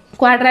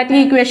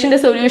 ക്വാഡ്രാറ്റിക് ഇക്വേഷൻ്റെ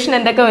സൊല്യൂഷൻ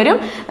എന്തൊക്കെ വരും?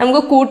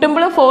 നമുക്ക്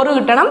കൂട്ടുമ്പോഴും 4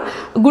 കിട്ടണം,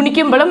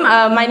 ഗുണിക്കുമ്പോഴും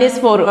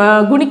 -4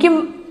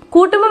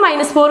 കൂട്ടുമ്പോൾ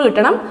 -4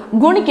 കിട്ടണം,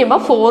 ഗുണിക്കുമ്പോൾ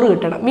 4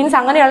 കിട്ടണം. മീൻസ്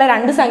അങ്ങനെയുള്ള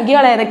 2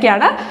 സംഖ്യകൾ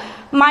ഏതൊക്കെയാണ്?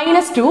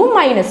 -2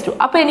 -2.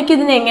 അപ്പോൾ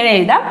എനിക്കിതിനെ എങ്ങനെ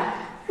എഴുതാം?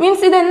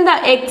 മീൻസ് ഇതെന്താ?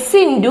 x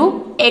 ×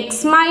 x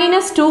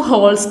 - 2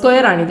 ഹോൾ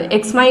സ്ക്വയർ ആണിത്.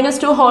 x -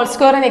 2 ഹോൾ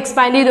സ്ക്വയർ എന്ന്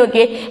എക്സ്പാൻഡ് ചെയ്ത്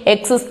നോക്കിയേ.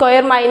 x² -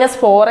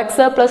 4x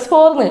 +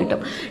 4 എന്ന്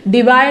കിട്ടും.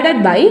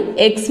 Divided by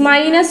x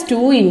 -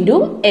 2 ×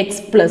 x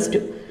 +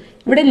 2.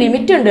 ഇവിടെ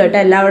ലിമിറ്റ് ഉണ്ട് കേട്ടോ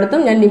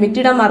എല്ലായിടത്തും. ഞാൻ ലിമിറ്റ്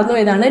ഇടാൻ മറന്നു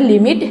പോയതാണ്.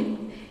 Limit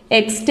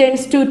x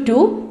tense to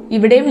 2.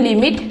 ഇവിടെയും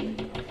ലിമിറ്റ്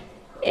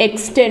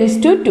എക്സ് ടെൻസ്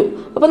ടു 2.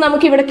 അപ്പോൾ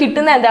നമുക്ക് ഇവിടെ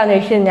കിട്ടുന്ന എന്താണെന്ന്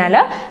വെച്ച് കഴിഞ്ഞാൽ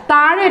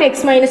താഴെ ഒരു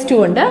എക്സ് മൈനസ് 2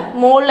 ഉണ്ട്,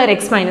 മുകളിൽ ഒരു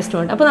എക്സ് മൈനസ് 2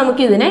 ഉണ്ട്. അപ്പോൾ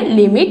നമുക്ക് ഇതിനെ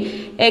ലിമിറ്റ്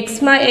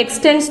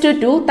എക്സ് ടെൻസ് ടു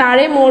 2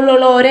 താഴെ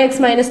മുകളിലുള്ള ഓരോ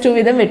എക്സ് മൈനസ് 2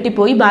 വീതം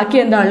വെട്ടിപ്പോയി ബാക്കി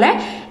എന്താ ഉള്ളത്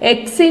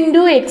X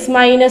into X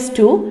minus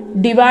 2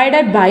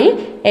 divided by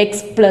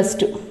X plus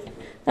 2.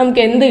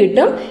 നമുക്ക് എന്ത്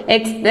കിട്ടും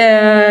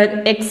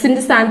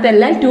എക്സിൻ്റെ സ്ഥാനത്ത്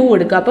എല്ലാം 2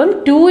 കൊടുക്കുക. അപ്പം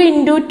 2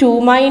 into 2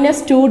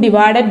 minus 2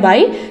 divided by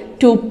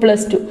 2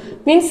 plus 2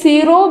 means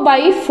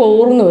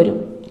 0/4 എന്ന് വരും.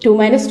 2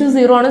 മൈനസ് 2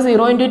 0 ആണ്,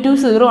 0 ഇൻറ്റു 2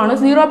 0 ആണ്,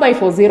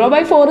 0/4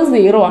 0/4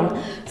 0 ആണ്.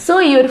 സോ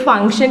ഈ ഒരു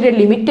ഫംഗ്ഷൻ്റെ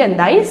ലിമിറ്റ്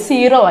എന്തായി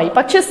 0 ആയി.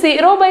 പക്ഷെ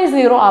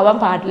 0/0 ആവാൻ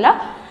പാടില്ല,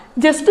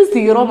 ജസ്റ്റ്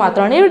 0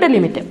 മാത്രമാണ് ഇവിടെ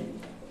ലിമിറ്റ്.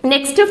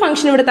 നെക്സ്റ്റ്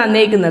ഫംഗ്ഷൻ ഇവിടെ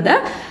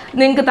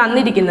നിങ്ങൾക്ക്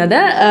തന്നിരിക്കുന്നത്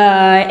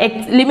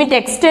limit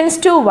x tends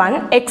to 1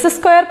 X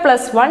square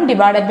plus 1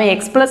 divided by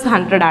X plus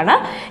 100 ആണ്.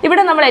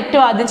 ഇവിടെ നമ്മൾ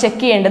ഏറ്റവും ആദ്യം ചെക്ക്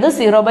ചെയ്യേണ്ടത്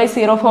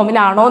 0/0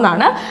 ഫോമിലാണോ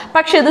എന്നാണ്.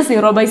 പക്ഷെ ഇത്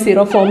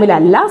 0/0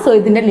 ഫോമിലല്ല. സോ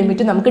ഇതിൻ്റെ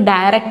ലിമിറ്റ് നമുക്ക്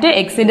ഡയറക്റ്റ്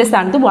എക്സിൻ്റെ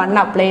സ്ഥാനത്ത്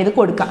 1 അപ്ലൈ ചെയ്ത്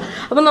കൊടുക്കാം.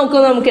 അപ്പോൾ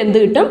നമുക്ക് എന്ത്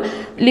കിട്ടും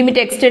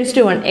ലിമിറ്റ് എക്സ് ടെൻസ്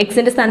ടു 1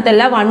 എക്സിൻ്റെ സ്ഥാനത്ത്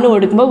എല്ലാം 1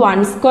 കൊടുക്കുമ്പോൾ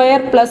 1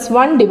 square plus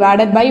 1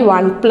 divided by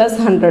 1 plus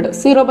 100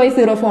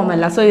 0/0 form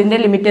അല്ല. സോ ഇതിൻ്റെ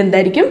ലിമിറ്റ്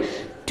എന്തായിരിക്കും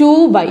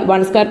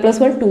 2/1 സ്ക്വയർ പ്ലസ്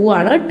 1 2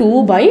 ആണ്,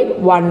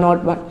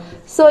 2/101.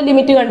 സോ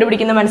ലിമിറ്റ്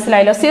കണ്ടുപിടിക്കുന്നത്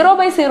മനസ്സിലായല്ലോ.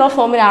 0/0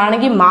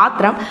 ഫോമിലാണെങ്കിൽ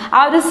മാത്രം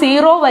ആ ഒരു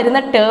 0 വരുന്ന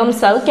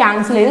ടേംസ് അത്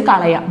ക്യാൻസൽ ചെയ്ത്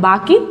കളയാം,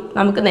 ബാക്കി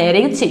നമുക്ക്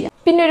നേരെ ചെയ്യാം.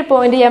 പിന്നെ ഒരു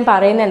പോയിന്റ് ഞാൻ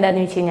പറയുന്നത്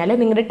എന്താണെന്ന് വെച്ച് കഴിഞ്ഞാൽ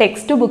നിങ്ങളുടെ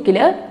ടെക്സ്റ്റ് ബുക്കിൽ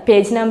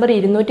പേജ് നമ്പർ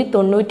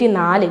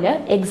 294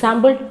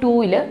 എക്സാമ്പിൾ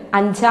 2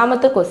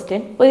 5ാമത്തെ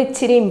ക്വസ്റ്റ്യൻ ഒരു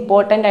ഇച്ചിരി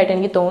ഇമ്പോർട്ടൻ്റ് ആയിട്ട്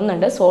എനിക്ക്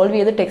തോന്നുന്നുണ്ട്. സോൾവ്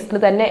ചെയ്ത് ടെക്സ്റ്റിൽ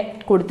തന്നെ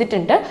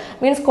കൊടുത്തിട്ടുണ്ട്,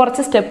 മീൻസ്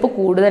കുറച്ച് സ്റ്റെപ്പ്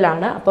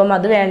കൂടുതലാണ്. അപ്പം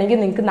അത് വേണമെങ്കിൽ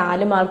നിങ്ങൾക്ക്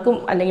 4 മാർക്കും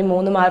അല്ലെങ്കിൽ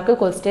 3 മാർക്ക്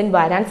ക്വസ്റ്റ്യൻ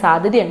വരാൻ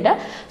സാധ്യതയുണ്ട്.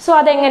 സോ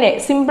അതെങ്ങനെ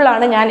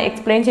സിമ്പിളാണ്, ഞാൻ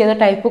എക്സ്പ്ലെയിൻ ചെയ്ത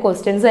ടൈപ്പ്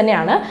ക്വസ്റ്റ്യൻസ്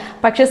തന്നെയാണ്.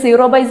 പക്ഷേ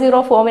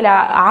 0/0 ഫോമിൽ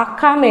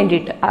ആക്കാൻ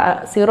വേണ്ടിയിട്ട്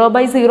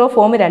 0/0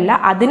 ഫോമിലല്ല,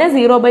 അതിനെ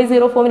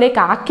 0/0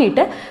 ഫോമിലേക്ക്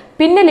ആക്കിയിട്ട്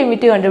പിന്നെ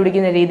ലിമിറ്റ്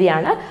കണ്ടുപിടിക്കുന്ന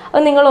രീതിയാണ്.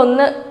 അത്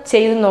നിങ്ങളൊന്ന്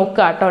ചെയ്ത് നോക്കുക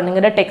കേട്ടോ.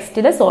 നിങ്ങളുടെ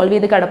ടെക്സ്റ്റിൽ സോൾവ്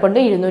ചെയ്ത് കിടപ്പുണ്ട്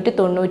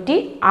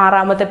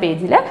 296ാമത്തെ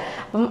പേജിൽ.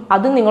 അപ്പം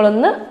അത്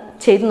നിങ്ങളൊന്ന്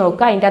ചെയ്ത്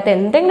നോക്കുക. അതിൻ്റെ അകത്ത്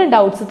എന്തെങ്കിലും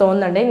ഡൗട്ട്സ്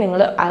തോന്നുന്നുണ്ടെങ്കിൽ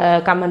നിങ്ങൾ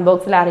കമൻറ്റ്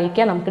ബോക്സിൽ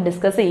അറിയിക്കുക, നമുക്ക്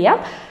ഡിസ്കസ് ചെയ്യാം.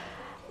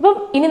 അപ്പം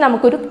ഇനി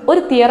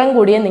നമുക്കൊരു തിയറം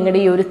കൂടിയേ നിങ്ങളുടെ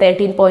ഈ ഒരു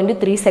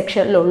 13.3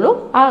 സെക്ഷനിലുള്ളൂ.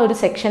 ആ ഒരു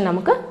സെക്ഷൻ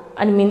നമുക്ക്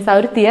മീൻസ് ആ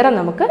ഒരു തിയറം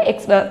നമുക്ക്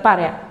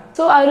പറയാം.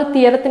 സോ ആ ഒരു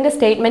തിയറത്തിൻ്റെ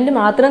സ്റ്റേറ്റ്മെൻറ്റ്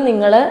മാത്രം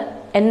നിങ്ങൾ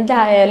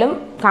എന്തായാലും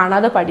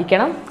കാണാതെ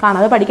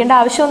പഠിക്കേണ്ട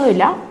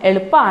ആവശ്യമൊന്നുമില്ല,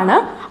 എളുപ്പമാണ്.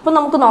 അപ്പോൾ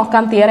നമുക്ക്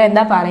നോക്കാം തിയറം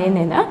എന്താ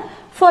പറയുന്നതെന്ന്.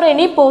 For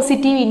any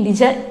positive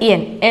integer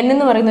n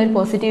എന്ന് പറയുന്ന ഒരു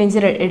പോസിറ്റീവ്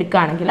ഇൻറ്റിജർ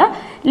എടുക്കുകയാണെങ്കിൽ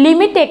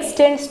limit x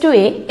tends to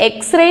a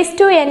X raise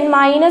to n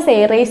minus a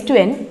raise to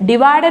n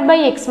divided by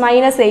X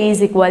minus a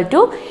is equal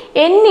to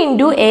n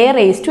into a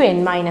raise to n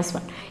minus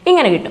 1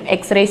 ഇങ്ങനെ കിട്ടും.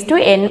 X raise to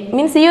n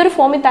means ഈ ഒരു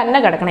ഫോമിൽ തന്നെ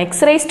കിടക്കണം.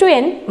 X raise to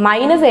n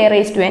minus a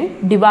raise to n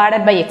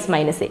divided by X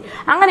minus a.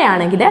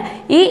 അങ്ങനെയാണെങ്കിൽ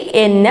ഈ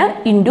n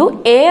into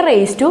a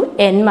raise to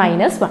n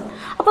minus 1.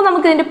 അപ്പോൾ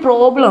നമുക്ക് ഇതിൻ്റെ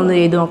പ്രോബ്ലം ഒന്ന്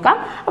ചെയ്ത് നോക്കാം.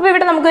 അപ്പോൾ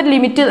ഇവിടെ നമുക്കൊരു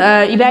ലിമിറ്റ്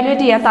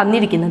ഇവാലുവേറ്റ് ചെയ്യാൻ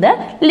തന്നിരിക്കുന്നത്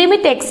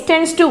ലിമിറ്റ് എക്സ്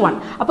ടെൻസ് ടു 1.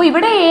 അപ്പോൾ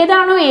ഇവിടെ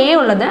ഏതാണോ a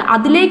ഉള്ളത്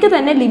അതിലേക്ക്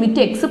തന്നെ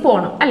ലിമിറ്റ് എക്സ്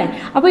പോകണം അല്ലേ.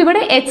 അപ്പോൾ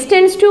ഇവിടെ എക്സ്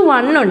ടെൻസ് ടു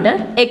 1 ഉണ്ട്,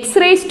 X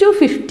raise to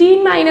 15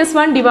 minus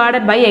 1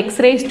 divided by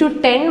X raise to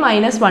 10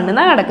 minus 1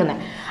 എന്നാണ്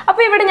കിടക്കുന്നത്.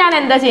 അപ്പോൾ ഇവിടെ ഞാൻ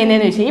എന്താ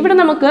ചെയ്യുന്നതെന്ന് വെച്ചാൽ ഇവിടെ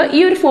നമുക്ക് ഈ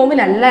ഒരു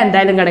ഫോമിലല്ല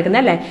എന്തായാലും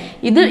കിടക്കുന്നത് അല്ലേ.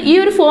 ഇത് ഈ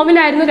ഒരു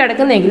ഫോമിലായിരുന്നു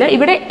കിടക്കുന്നതെങ്കിൽ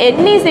ഇവിടെ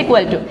n is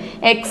equal to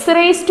X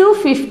raise to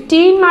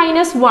 15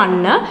 minus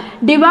 1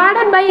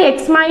 divided by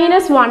X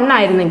minus 1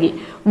 ആയിരുന്നെങ്കിൽ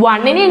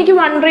 1നെ എനിക്ക്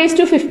 1 റേസ്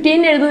ടു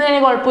 15 എഴുതുന്നതിന്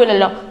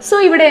കുഴപ്പമില്ലല്ലോ. സോ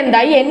ഇവിടെ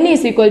എന്തായി n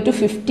ഈസ് ഈക്വൽ ടു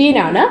 15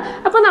 ആണ്.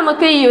 അപ്പോൾ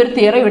നമുക്ക് ഈ ഒരു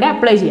തിയറി ഇവിടെ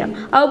അപ്ലൈ ചെയ്യാം.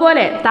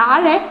 അതുപോലെ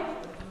താഴെ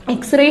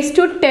എക്സ് റേസ്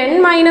ടു 10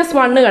 മൈനസ്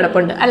 1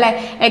 കിടപ്പുണ്ട് അല്ലേ.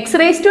 എക്സ്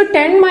റേസ് ടു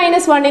 10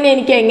 മൈനസ് 1നെ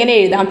എനിക്ക് എങ്ങനെ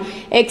എഴുതാം?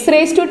 X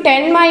raise to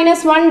 10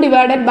 minus 1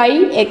 divided by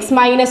X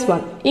minus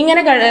 1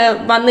 ഇങ്ങനെ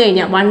വന്നു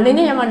കഴിഞ്ഞാൽ 1നെ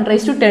ഞാൻ 1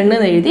 റേസ് ടു 10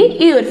 എന്ന് എഴുതി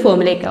ഈ ഒരു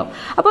ഫോമിലേക്കാവും.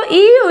 അപ്പോൾ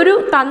ഈ ഒരു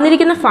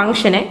തന്നിരിക്കുന്ന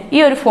ഫംഗ്ഷനെ ഈ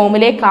ഒരു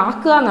ഫോമിലേക്ക്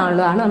ആക്കുക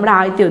എന്നുള്ളതാണ് നമ്മുടെ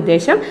ആദ്യത്തെ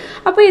ഉദ്ദേശം.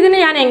 അപ്പോൾ ഇതിനെ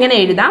ഞാൻ എങ്ങനെ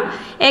എഴുതാം?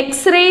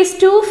 X raise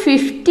to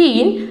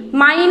 15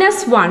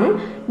 minus 1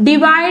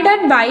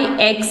 divided by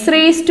X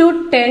raise to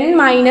 10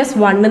 minus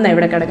 1 എന്നാണ്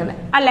ഇവിടെ കിടക്കുന്നത്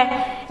അല്ലേ.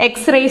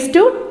 X raise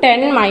to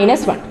 10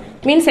 minus 1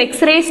 means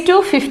X raise to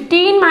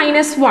 15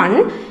 minus 1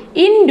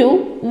 into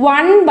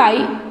 1 by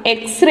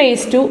X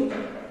raise to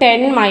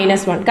 10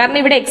 minus 1. കാരണം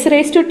ഇവിടെ എക്സ്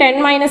റേസ് ടു 10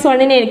 മൈനസ്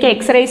 1നെ എനിക്ക്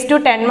X raise to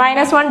 10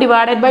 minus 1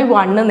 divided by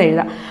 1 എന്ന്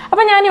എഴുതാം.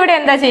 അപ്പോൾ ഞാനിവിടെ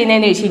എന്താ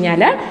ചെയ്യുന്നതെന്ന് വെച്ച്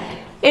കഴിഞ്ഞാൽ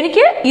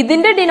എനിക്ക്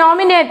ഇതിൻ്റെ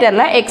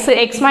ഡിനോമിനേറ്ററിൽ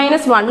എക്സ്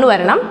മൈനസ് 1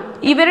 വരണം,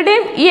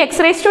 ഇവരുടെയും ഈ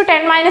എക്സ് റേസ് ടു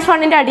 10 മൈനസ്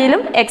 1ൻ്റെ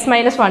അടിയിലും എക്സ്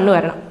മൈനസ് 1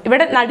 വരണം.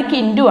 ഇവിടെ നടുക്ക്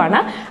ഇൻറ്റു ആണ്.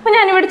 അപ്പോൾ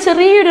ഞാനിവിടെ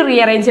ചെറിയൊരു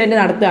റീഅറേഞ്ച്മെൻറ്റ്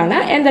നടത്തുകയാണ്.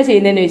 എന്താ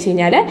ചെയ്യുന്നതെന്ന് വെച്ച്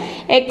കഴിഞ്ഞാൽ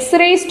X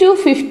raise to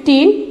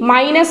 15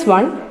 minus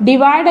 1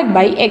 divided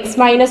by X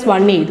minus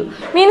 1 ചെയ്തു.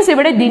 മീൻസ്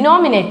ഇവിടെ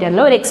ഡിനോമിനേറ്ററിൽ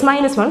ഒരു എക്സ്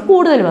മൈനസ് 1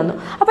 കൂടുതൽ വന്നു.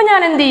 അപ്പോൾ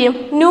ഞാൻ എന്ത് ചെയ്യും?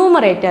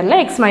 ന്യൂമറേറ്ററിൽ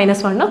എക്സ്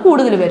മൈനസ് 1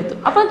 കൂടുതൽ വരുത്തും.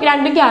 അപ്പോൾ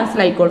രണ്ടും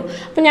ക്യാൻസൽ ആയിക്കോളും.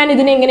 അപ്പോൾ ഞാൻ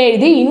ഇതിനെ എങ്ങനെ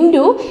എഴുതി?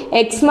 Into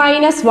X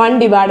minus 1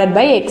 divided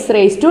by X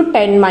raise to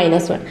 10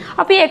 minus 1.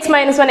 അപ്പോൾ ഈ എക്സ്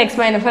മൈനസ്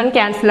 1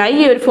 ക്യാൻസലായി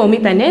ഈ ഒരു ഫോമിൽ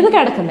തന്നെ ഇത്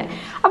കിടക്കുന്നത്.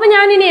 അപ്പോൾ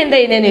ഞാനിനി എന്താ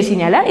ചെയ്യുന്നതെന്ന് വെച്ച്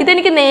കഴിഞ്ഞാൽ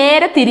ഇതെനിക്ക്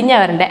നേരെ തിരിഞ്ഞ്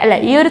വരണ്ടേ അല്ലേ,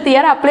 ഈ ഒരു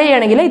തിയറി അപ്ലൈ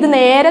ചെയ്യണമെങ്കിൽ ഇത്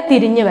നേരെ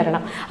തിരിഞ്ഞ്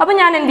വരണം. അപ്പോൾ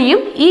ഞാൻ എന്ത്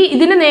ചെയ്യും,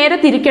 ഇതിന് നേരെ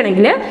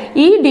തിരിക്കണമെങ്കിൽ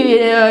ഈ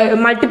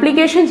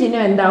മൾട്ടിപ്ലിക്കേഷൻ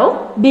ചിഹ്നം എന്താവും,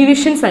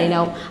 ഡിവിഷൻ സൈൻ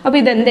ആവും. അപ്പോൾ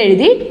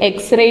ഇതെന്തെഴുതി,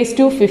 X raise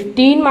to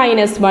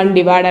 15 - 1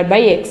 divided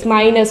by X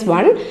minus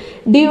 1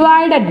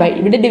 divided by,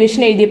 ഇവിടെ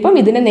ഡിവിഷൻ എഴുതിയപ്പം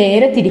ഇതിനെ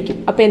നേരെ തിരിക്കും.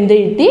 അപ്പോൾ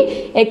എന്തെഴുതി,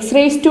 X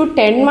raise to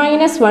 10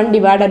 - 1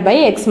 divided by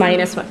X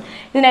minus 1.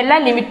 ഇതിനെല്ലാം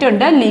ലിമിറ്റ്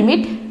ഉണ്ട്.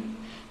 Limit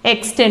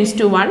x tends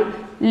to 1,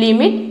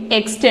 limit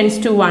x tends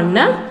to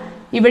 1,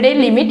 ഇവിടെ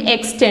ലിമിറ്റ്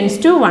എക്സ് ടെൻസ്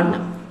ടു 1.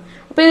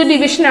 അപ്പോൾ ഇത്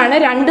ഡിവിഷനാണ്,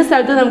 രണ്ട്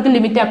സ്ഥലത്ത് നമുക്ക്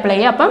ലിമിറ്റ് അപ്ലൈ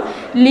ചെയ്യാം. അപ്പം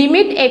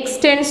ലിമിറ്റ് എക്സ്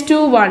ടെൻസ് ടു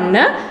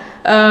 1,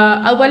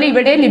 അതുപോലെ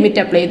ഇവിടെ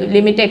ലിമിറ്റ് അപ്ലൈ ചെയ്തു,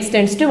 ലിമിറ്റ് എക്സ്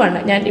ടെൻസ് ടു 1.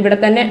 ഞാൻ ഇവിടെ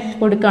തന്നെ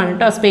കൊടുക്കുകയാണ്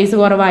കേട്ടോ, സ്പേസ്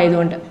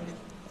കുറവായതുകൊണ്ട്.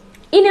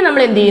 ഇനി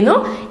നമ്മൾ എന്ത് ചെയ്യുന്നു,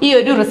 ഈ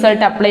ഒരു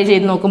റിസൾട്ട് അപ്ലൈ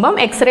ചെയ്ത് നോക്കുമ്പം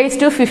X raise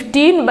to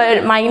 15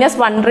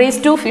 - 1 raise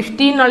to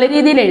 15 എന്നുള്ള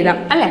രീതിയിൽ എഴുതാം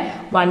അല്ലേ.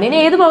 1ന്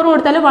ഏത് പവർ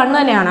കൊടുത്താലും 1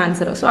 തന്നെയാണ്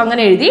ആൻസർ. സോ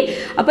അങ്ങനെ എഴുതി.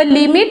 അപ്പോൾ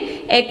ലിമിറ്റ്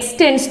എക്സ്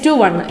ടെൻസ് ടു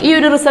 1, ഈ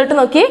ഒരു റിസൾട്ട്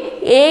നോക്കി,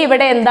 എ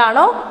ഇവിടെ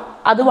എന്താണോ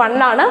അത്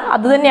 1 ആണ്,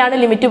 അത് തന്നെയാണ്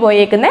ലിമിറ്റ്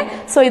പോയേക്കുന്നത്.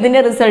 സോ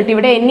ഇതിൻ്റെ റിസൾട്ട്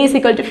ഇവിടെ n =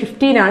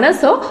 15 ആണ്.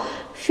 സോ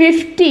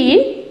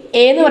 15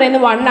 എ എന്ന്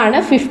പറയുന്നത് 1 ആണ്.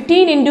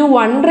 15 ×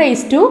 1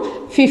 റേസ് ടു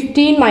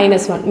 15 -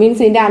 1 മീൻസ്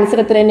ഇതിൻ്റെ ആൻസർ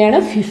എത്ര തന്നെയാണ്,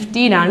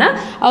 15 ആണ്.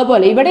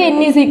 അതുപോലെ ഇവിടെ n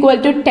 =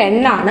 10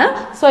 ആണ്.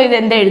 സോ ഇത്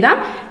എന്താ എഴുതാം,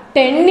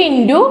 10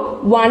 ×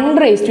 1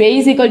 റേസ് ടു, a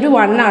 =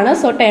 1 ആണ്.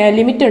 സോ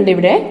ലിമിറ്റ് ഉണ്ട്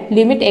ഇവിടെ,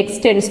 limit x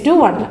tends to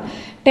 1.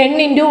 10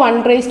 × 1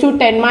 raise to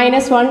 10 -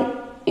 1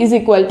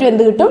 =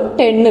 എന്ത് കിട്ടും,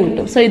 10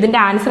 കിട്ടും. സോ ഇതിൻ്റെ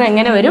ആൻസർ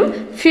എങ്ങനെ വരും,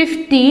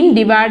 15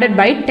 ഡിവൈഡഡ്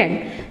ബൈ 10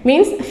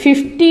 മീൻസ്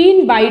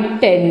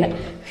 15/10.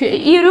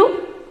 ഈ ഒരു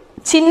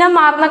ചിഹ്നം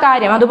മാറുന്ന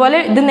കാര്യം, അതുപോലെ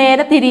ഇത്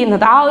നേരെ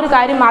തിരിയുന്നത്, ആ ഒരു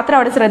കാര്യം മാത്രം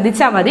അവിടെ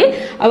ശ്രദ്ധിച്ചാൽ മതി.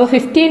 അപ്പോൾ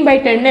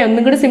 15/10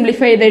 ഒന്നും കൂടി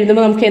സിംപ്ലിഫൈ ചെയ്ത്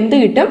എഴുതുമ്പോൾ നമുക്ക് എന്ത്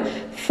കിട്ടും,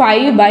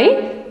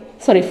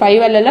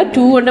 5 അല്ലല്ലോ,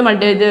 2 കൊണ്ട്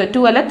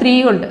 2 അല്ല 3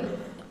 കൊണ്ട്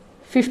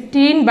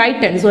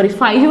 15/10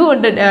 5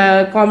 കൊണ്ട്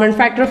കോമൺ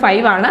ഫാക്ടർ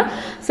 5 ആണ്.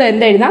 സോ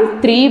എന്തെഴുതാം,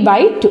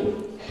 3/2.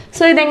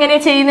 സോ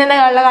ഇതെങ്ങനെയാണ്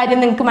ചെയ്യുന്നതെന്നുള്ള കാര്യം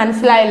നിങ്ങൾക്ക്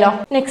മനസ്സിലായല്ലോ.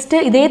 നെക്സ്റ്റ്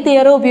ഇതേ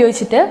തിയറി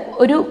ഉപയോഗിച്ചിട്ട്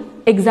ഒരു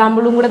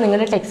എക്സാമ്പിളും കൂടെ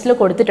നിങ്ങളുടെ ടെക്സ്റ്റിൽ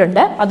കൊടുത്തിട്ടുണ്ട്,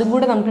 അതും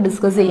കൂടെ നമുക്ക്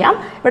ഡിസ്കസ് ചെയ്യാം.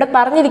 ഇവിടെ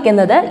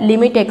പറഞ്ഞിരിക്കുന്നത്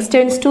limit x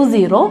tends to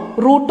 0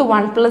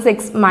 √1 + x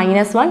 -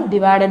 1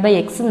 divided by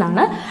X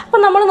എന്നാണ്. അപ്പം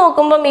നമ്മൾ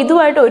നോക്കുമ്പം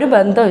ഇതുമായിട്ട് ഒരു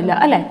ബന്ധമില്ല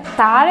അല്ലേ.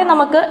 താഴെ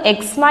നമുക്ക്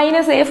x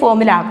 - a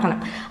ഫോമിലാക്കണം.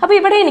 അപ്പോൾ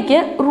ഇവിടെ എനിക്ക്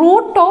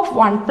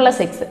 √1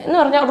 + x എന്ന്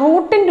പറഞ്ഞാൽ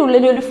റൂട്ടിൻ്റെ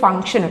ഉള്ളിൽ ഒരു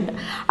ഫംഗ്ഷൻ ഉണ്ട്,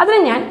 അതിനെ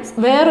ഞാൻ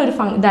വേറൊരു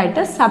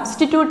ഇതായിട്ട്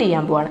സബ്സ്റ്റിറ്റ്യൂട്ട്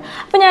ചെയ്യാൻ പോവാണ്.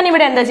 അപ്പോൾ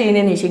ഞാനിവിടെ എന്താ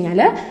ചെയ്യുന്നതെന്ന് വെച്ച്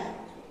കഴിഞ്ഞാൽ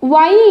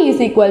y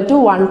 =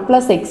 1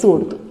 + x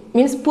കൊടുത്തു.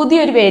 മീൻസ്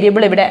പുതിയൊരു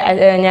വേരിയബിൾ ഇവിടെ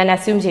ഞാൻ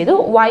അസ്യൂം ചെയ്തു,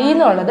 y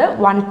എന്നുള്ളത്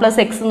 1 +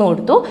 x എന്ന്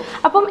കൊടുത്തു.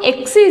 അപ്പം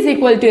x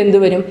 = എന്ത്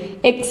വരും,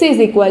 x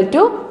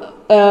 =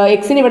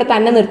 എക്സിന് ഇവിടെ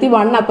തന്നെ നിർത്തി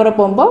 1 അപ്പുറം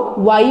പോകുമ്പോൾ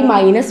y -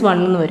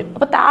 1 എന്ന് വരും.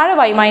 അപ്പോൾ താഴെ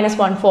y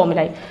 - 1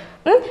 ഫോമിലായി.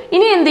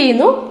 ഇനി എന്ത്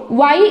ചെയ്യുന്നു,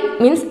 y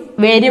മീൻസ്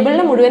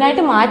വേരിയബിളിനെ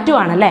മുഴുവനായിട്ട്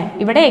മാറ്റുവാണല്ലേ.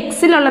 ഇവിടെ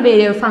എക്സിലുള്ള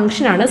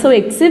ഫംഗ്ഷനാണ്. സോ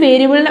എക്സ്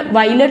വേരിയബിളിനെ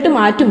വൈയിലോട്ട്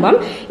മാറ്റുമ്പം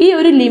ഈ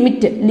ഒരു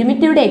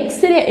ലിമിറ്റ് ഇവിടെ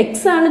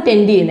എക്സ് ആണ്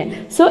ടെൻഡ് ചെയ്യുന്നത്.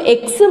 സോ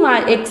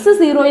എക്സ്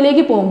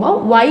 0യിലേക്ക് പോകുമ്പോൾ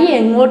y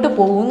എങ്ങോട്ട്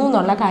പോകുന്നു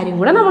എന്നുള്ള കാര്യം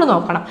കൂടെ നമ്മൾ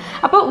നോക്കണം.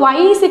 അപ്പോൾ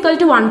y =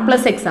 1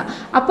 + x.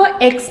 അപ്പോൾ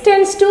x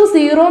tends to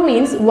 0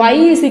 means y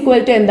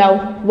 =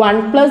 എന്താവും,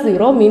 1 +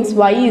 0 മീൻസ്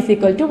y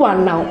 =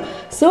 1 ആവും.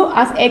 So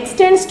as x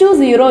tends to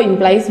 0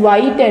 implies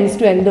y tense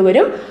to എന്ത്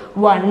വരും,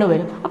 1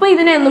 വരും. അപ്പോൾ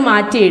ഇതിനെ ഒന്ന്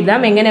മാറ്റി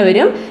എഴുതാം. എങ്ങനെ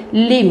വരും,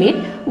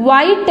 limit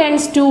y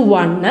tense to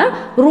 1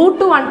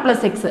 √1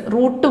 + x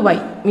 √y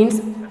means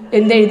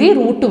എന്തെഴുതി,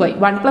 √y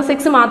 1 + x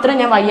മാത്രമേ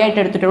ഞാൻ y ആയിട്ട്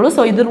എടുത്തിട്ടുള്ളൂ.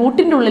 സോ ഇത്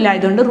റൂട്ടിൻ്റെ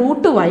ഉള്ളിലായതുകൊണ്ട്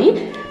 √y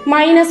 -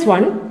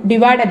 1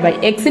 ഡിവൈഡഡ് ബൈ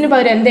എക്സിന്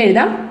പകരം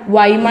എന്തെഴുതാം,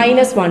 y -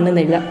 1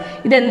 എന്ന് എഴുതാം.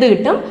 ഇതെന്ത്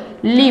കിട്ടും,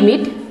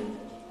 limit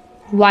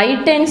y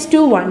tense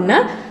to 1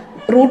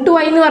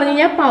 √y എന്ന് പറഞ്ഞു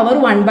കഴിഞ്ഞാൽ പവർ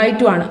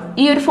 1/2 ആണ്.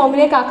 ഈ ഒരു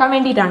ഫോമിലേക്ക് ആക്കാൻ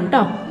വേണ്ടിയിട്ടാണ്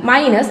കേട്ടോ.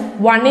 മൈനസ്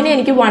 1നെ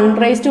എനിക്ക്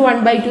 1/1/2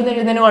 എന്ന്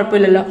എഴുതുന്നതിന്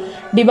കുഴപ്പമില്ലല്ലോ,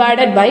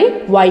 ഡിവൈഡഡ് ബൈ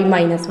y -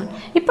 1.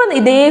 ഇപ്പം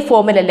ഇതേ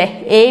ഫോമിലല്ലേ,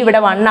 a ഇവിടെ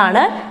 1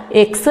 ആണ്,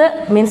 എക്സ്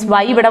മീൻസ്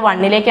y ഇവിടെ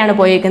 1ലേക്കാണ്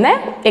പോയേക്കുന്നത്,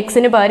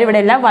 എക്സിന് പകരം ഇവിടെ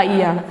എല്ലാം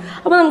y ആണ്.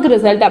 അപ്പോൾ നമുക്ക്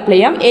റിസൾട്ട് അപ്ലൈ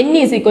ചെയ്യാം. n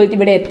 =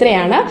 ഇവിടെ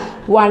എത്രയാണ്,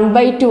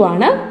 1/2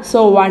 ആണ്. So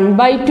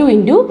 1/2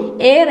 ×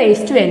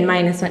 a⁻n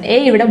 - 1. a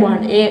ഇവിടെ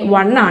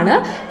 1 ആണ്.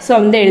 സോ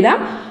എന്ത് എഴുതാം,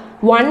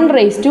 1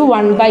 ×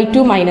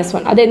 1/2 -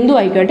 1. അതെന്തും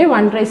ആയിക്കോട്ടെ,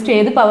 1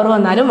 ഏത് പവർ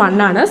വന്നാലും 1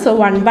 ആണ്. സോ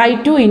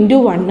 1/2 ×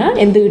 1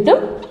 എന്ത് കിട്ടും,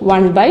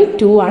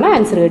 1/2 ആണ്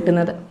ആൻസർ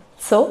കിട്ടുന്നത്.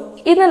 സോ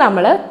ഇന്ന്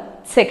നമ്മൾ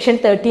സെക്ഷൻ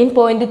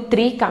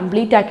 13.3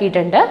 കംപ്ലീറ്റ്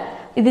ആക്കിയിട്ടുണ്ട്.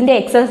 ഇതിൻ്റെ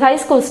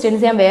എക്സസൈസ്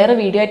ക്വസ്റ്റ്യൻസ് ഞാൻ വേറെ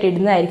വീഡിയോ ആയിട്ട്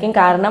ഇടുന്നതായിരിക്കും.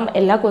 കാരണം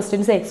എല്ലാ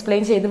ക്വസ്റ്റ്യൻസും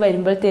എക്സ്പ്ലെയിൻ ചെയ്ത്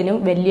വരുമ്പോഴത്തേനും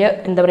വലിയ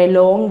എന്താ പറയുക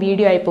ലോങ്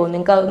വീഡിയോ ആയി പോകും.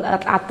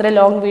 നിങ്ങൾക്ക് അത്ര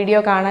ലോങ്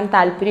വീഡിയോ കാണാൻ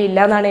താല്പര്യം ഇല്ല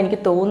എന്നാണ്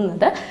എനിക്ക്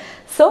തോന്നുന്നത്.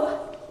 സോ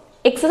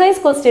എക്സസൈസ്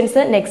ക്വസ്റ്റ്യൻസ്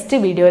നെക്സ്റ്റ്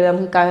വീഡിയോയിൽ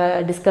നമുക്ക്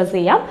ഡിസ്കസ്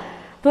ചെയ്യാം.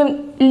 അപ്പം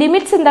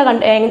ലിമിറ്റ്സ്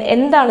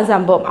എന്താണ്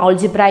സംഭവം,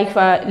 ഓൾജിബ്രൈക്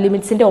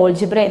ലിമിറ്റ്സിൻ്റെ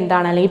ഓൾജിബ്ര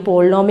എന്താണ്, അല്ലെങ്കിൽ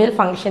പോളിനോമിയൽ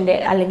ഫംഗ്ഷൻ്റെ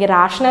അല്ലെങ്കിൽ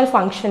റാഷണൽ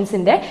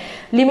ഫംഗ്ഷൻസിൻ്റെ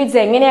ലിമിറ്റ്സ്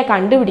എങ്ങനെയാണ്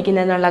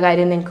കണ്ടുപിടിക്കുന്നത് എന്നുള്ള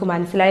കാര്യം നിങ്ങൾക്ക്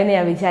മനസ്സിലായെന്ന്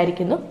ഞാൻ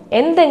വിചാരിക്കുന്നു.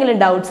 എന്തെങ്കിലും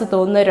ഡൗട്ട്സ്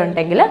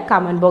തോന്നുന്നവരുണ്ടെങ്കിൽ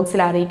കമൻറ്റ്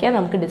ബോക്സിൽ അറിയിക്കാൻ,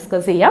 നമുക്ക്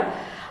ഡിസ്കസ് ചെയ്യാം.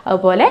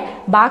 അതുപോലെ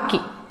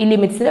ബാക്കി ഈ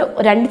ലിമിറ്റ്സിൽ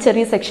 2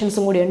 ചെറിയ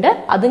സെക്ഷൻസും കൂടിയുണ്ട്,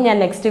 അതും ഞാൻ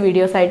നെക്സ്റ്റ്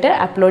വീഡിയോസായിട്ട്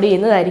അപ്ലോഡ്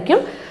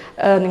ചെയ്യുന്നതായിരിക്കും.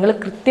 നിങ്ങൾ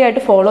കൃത്യമായിട്ട്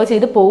ഫോളോ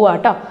ചെയ്ത് പോവുക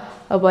കേട്ടോ.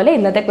 അതുപോലെ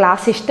ഇന്നത്തെ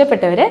ക്ലാസ്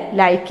ഇഷ്ടപ്പെട്ടവർ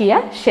ലൈക്ക്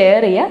ചെയ്യുക,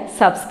 ഷെയർ ചെയ്യുക,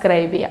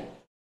 സബ്സ്ക്രൈബ് ചെയ്യുക.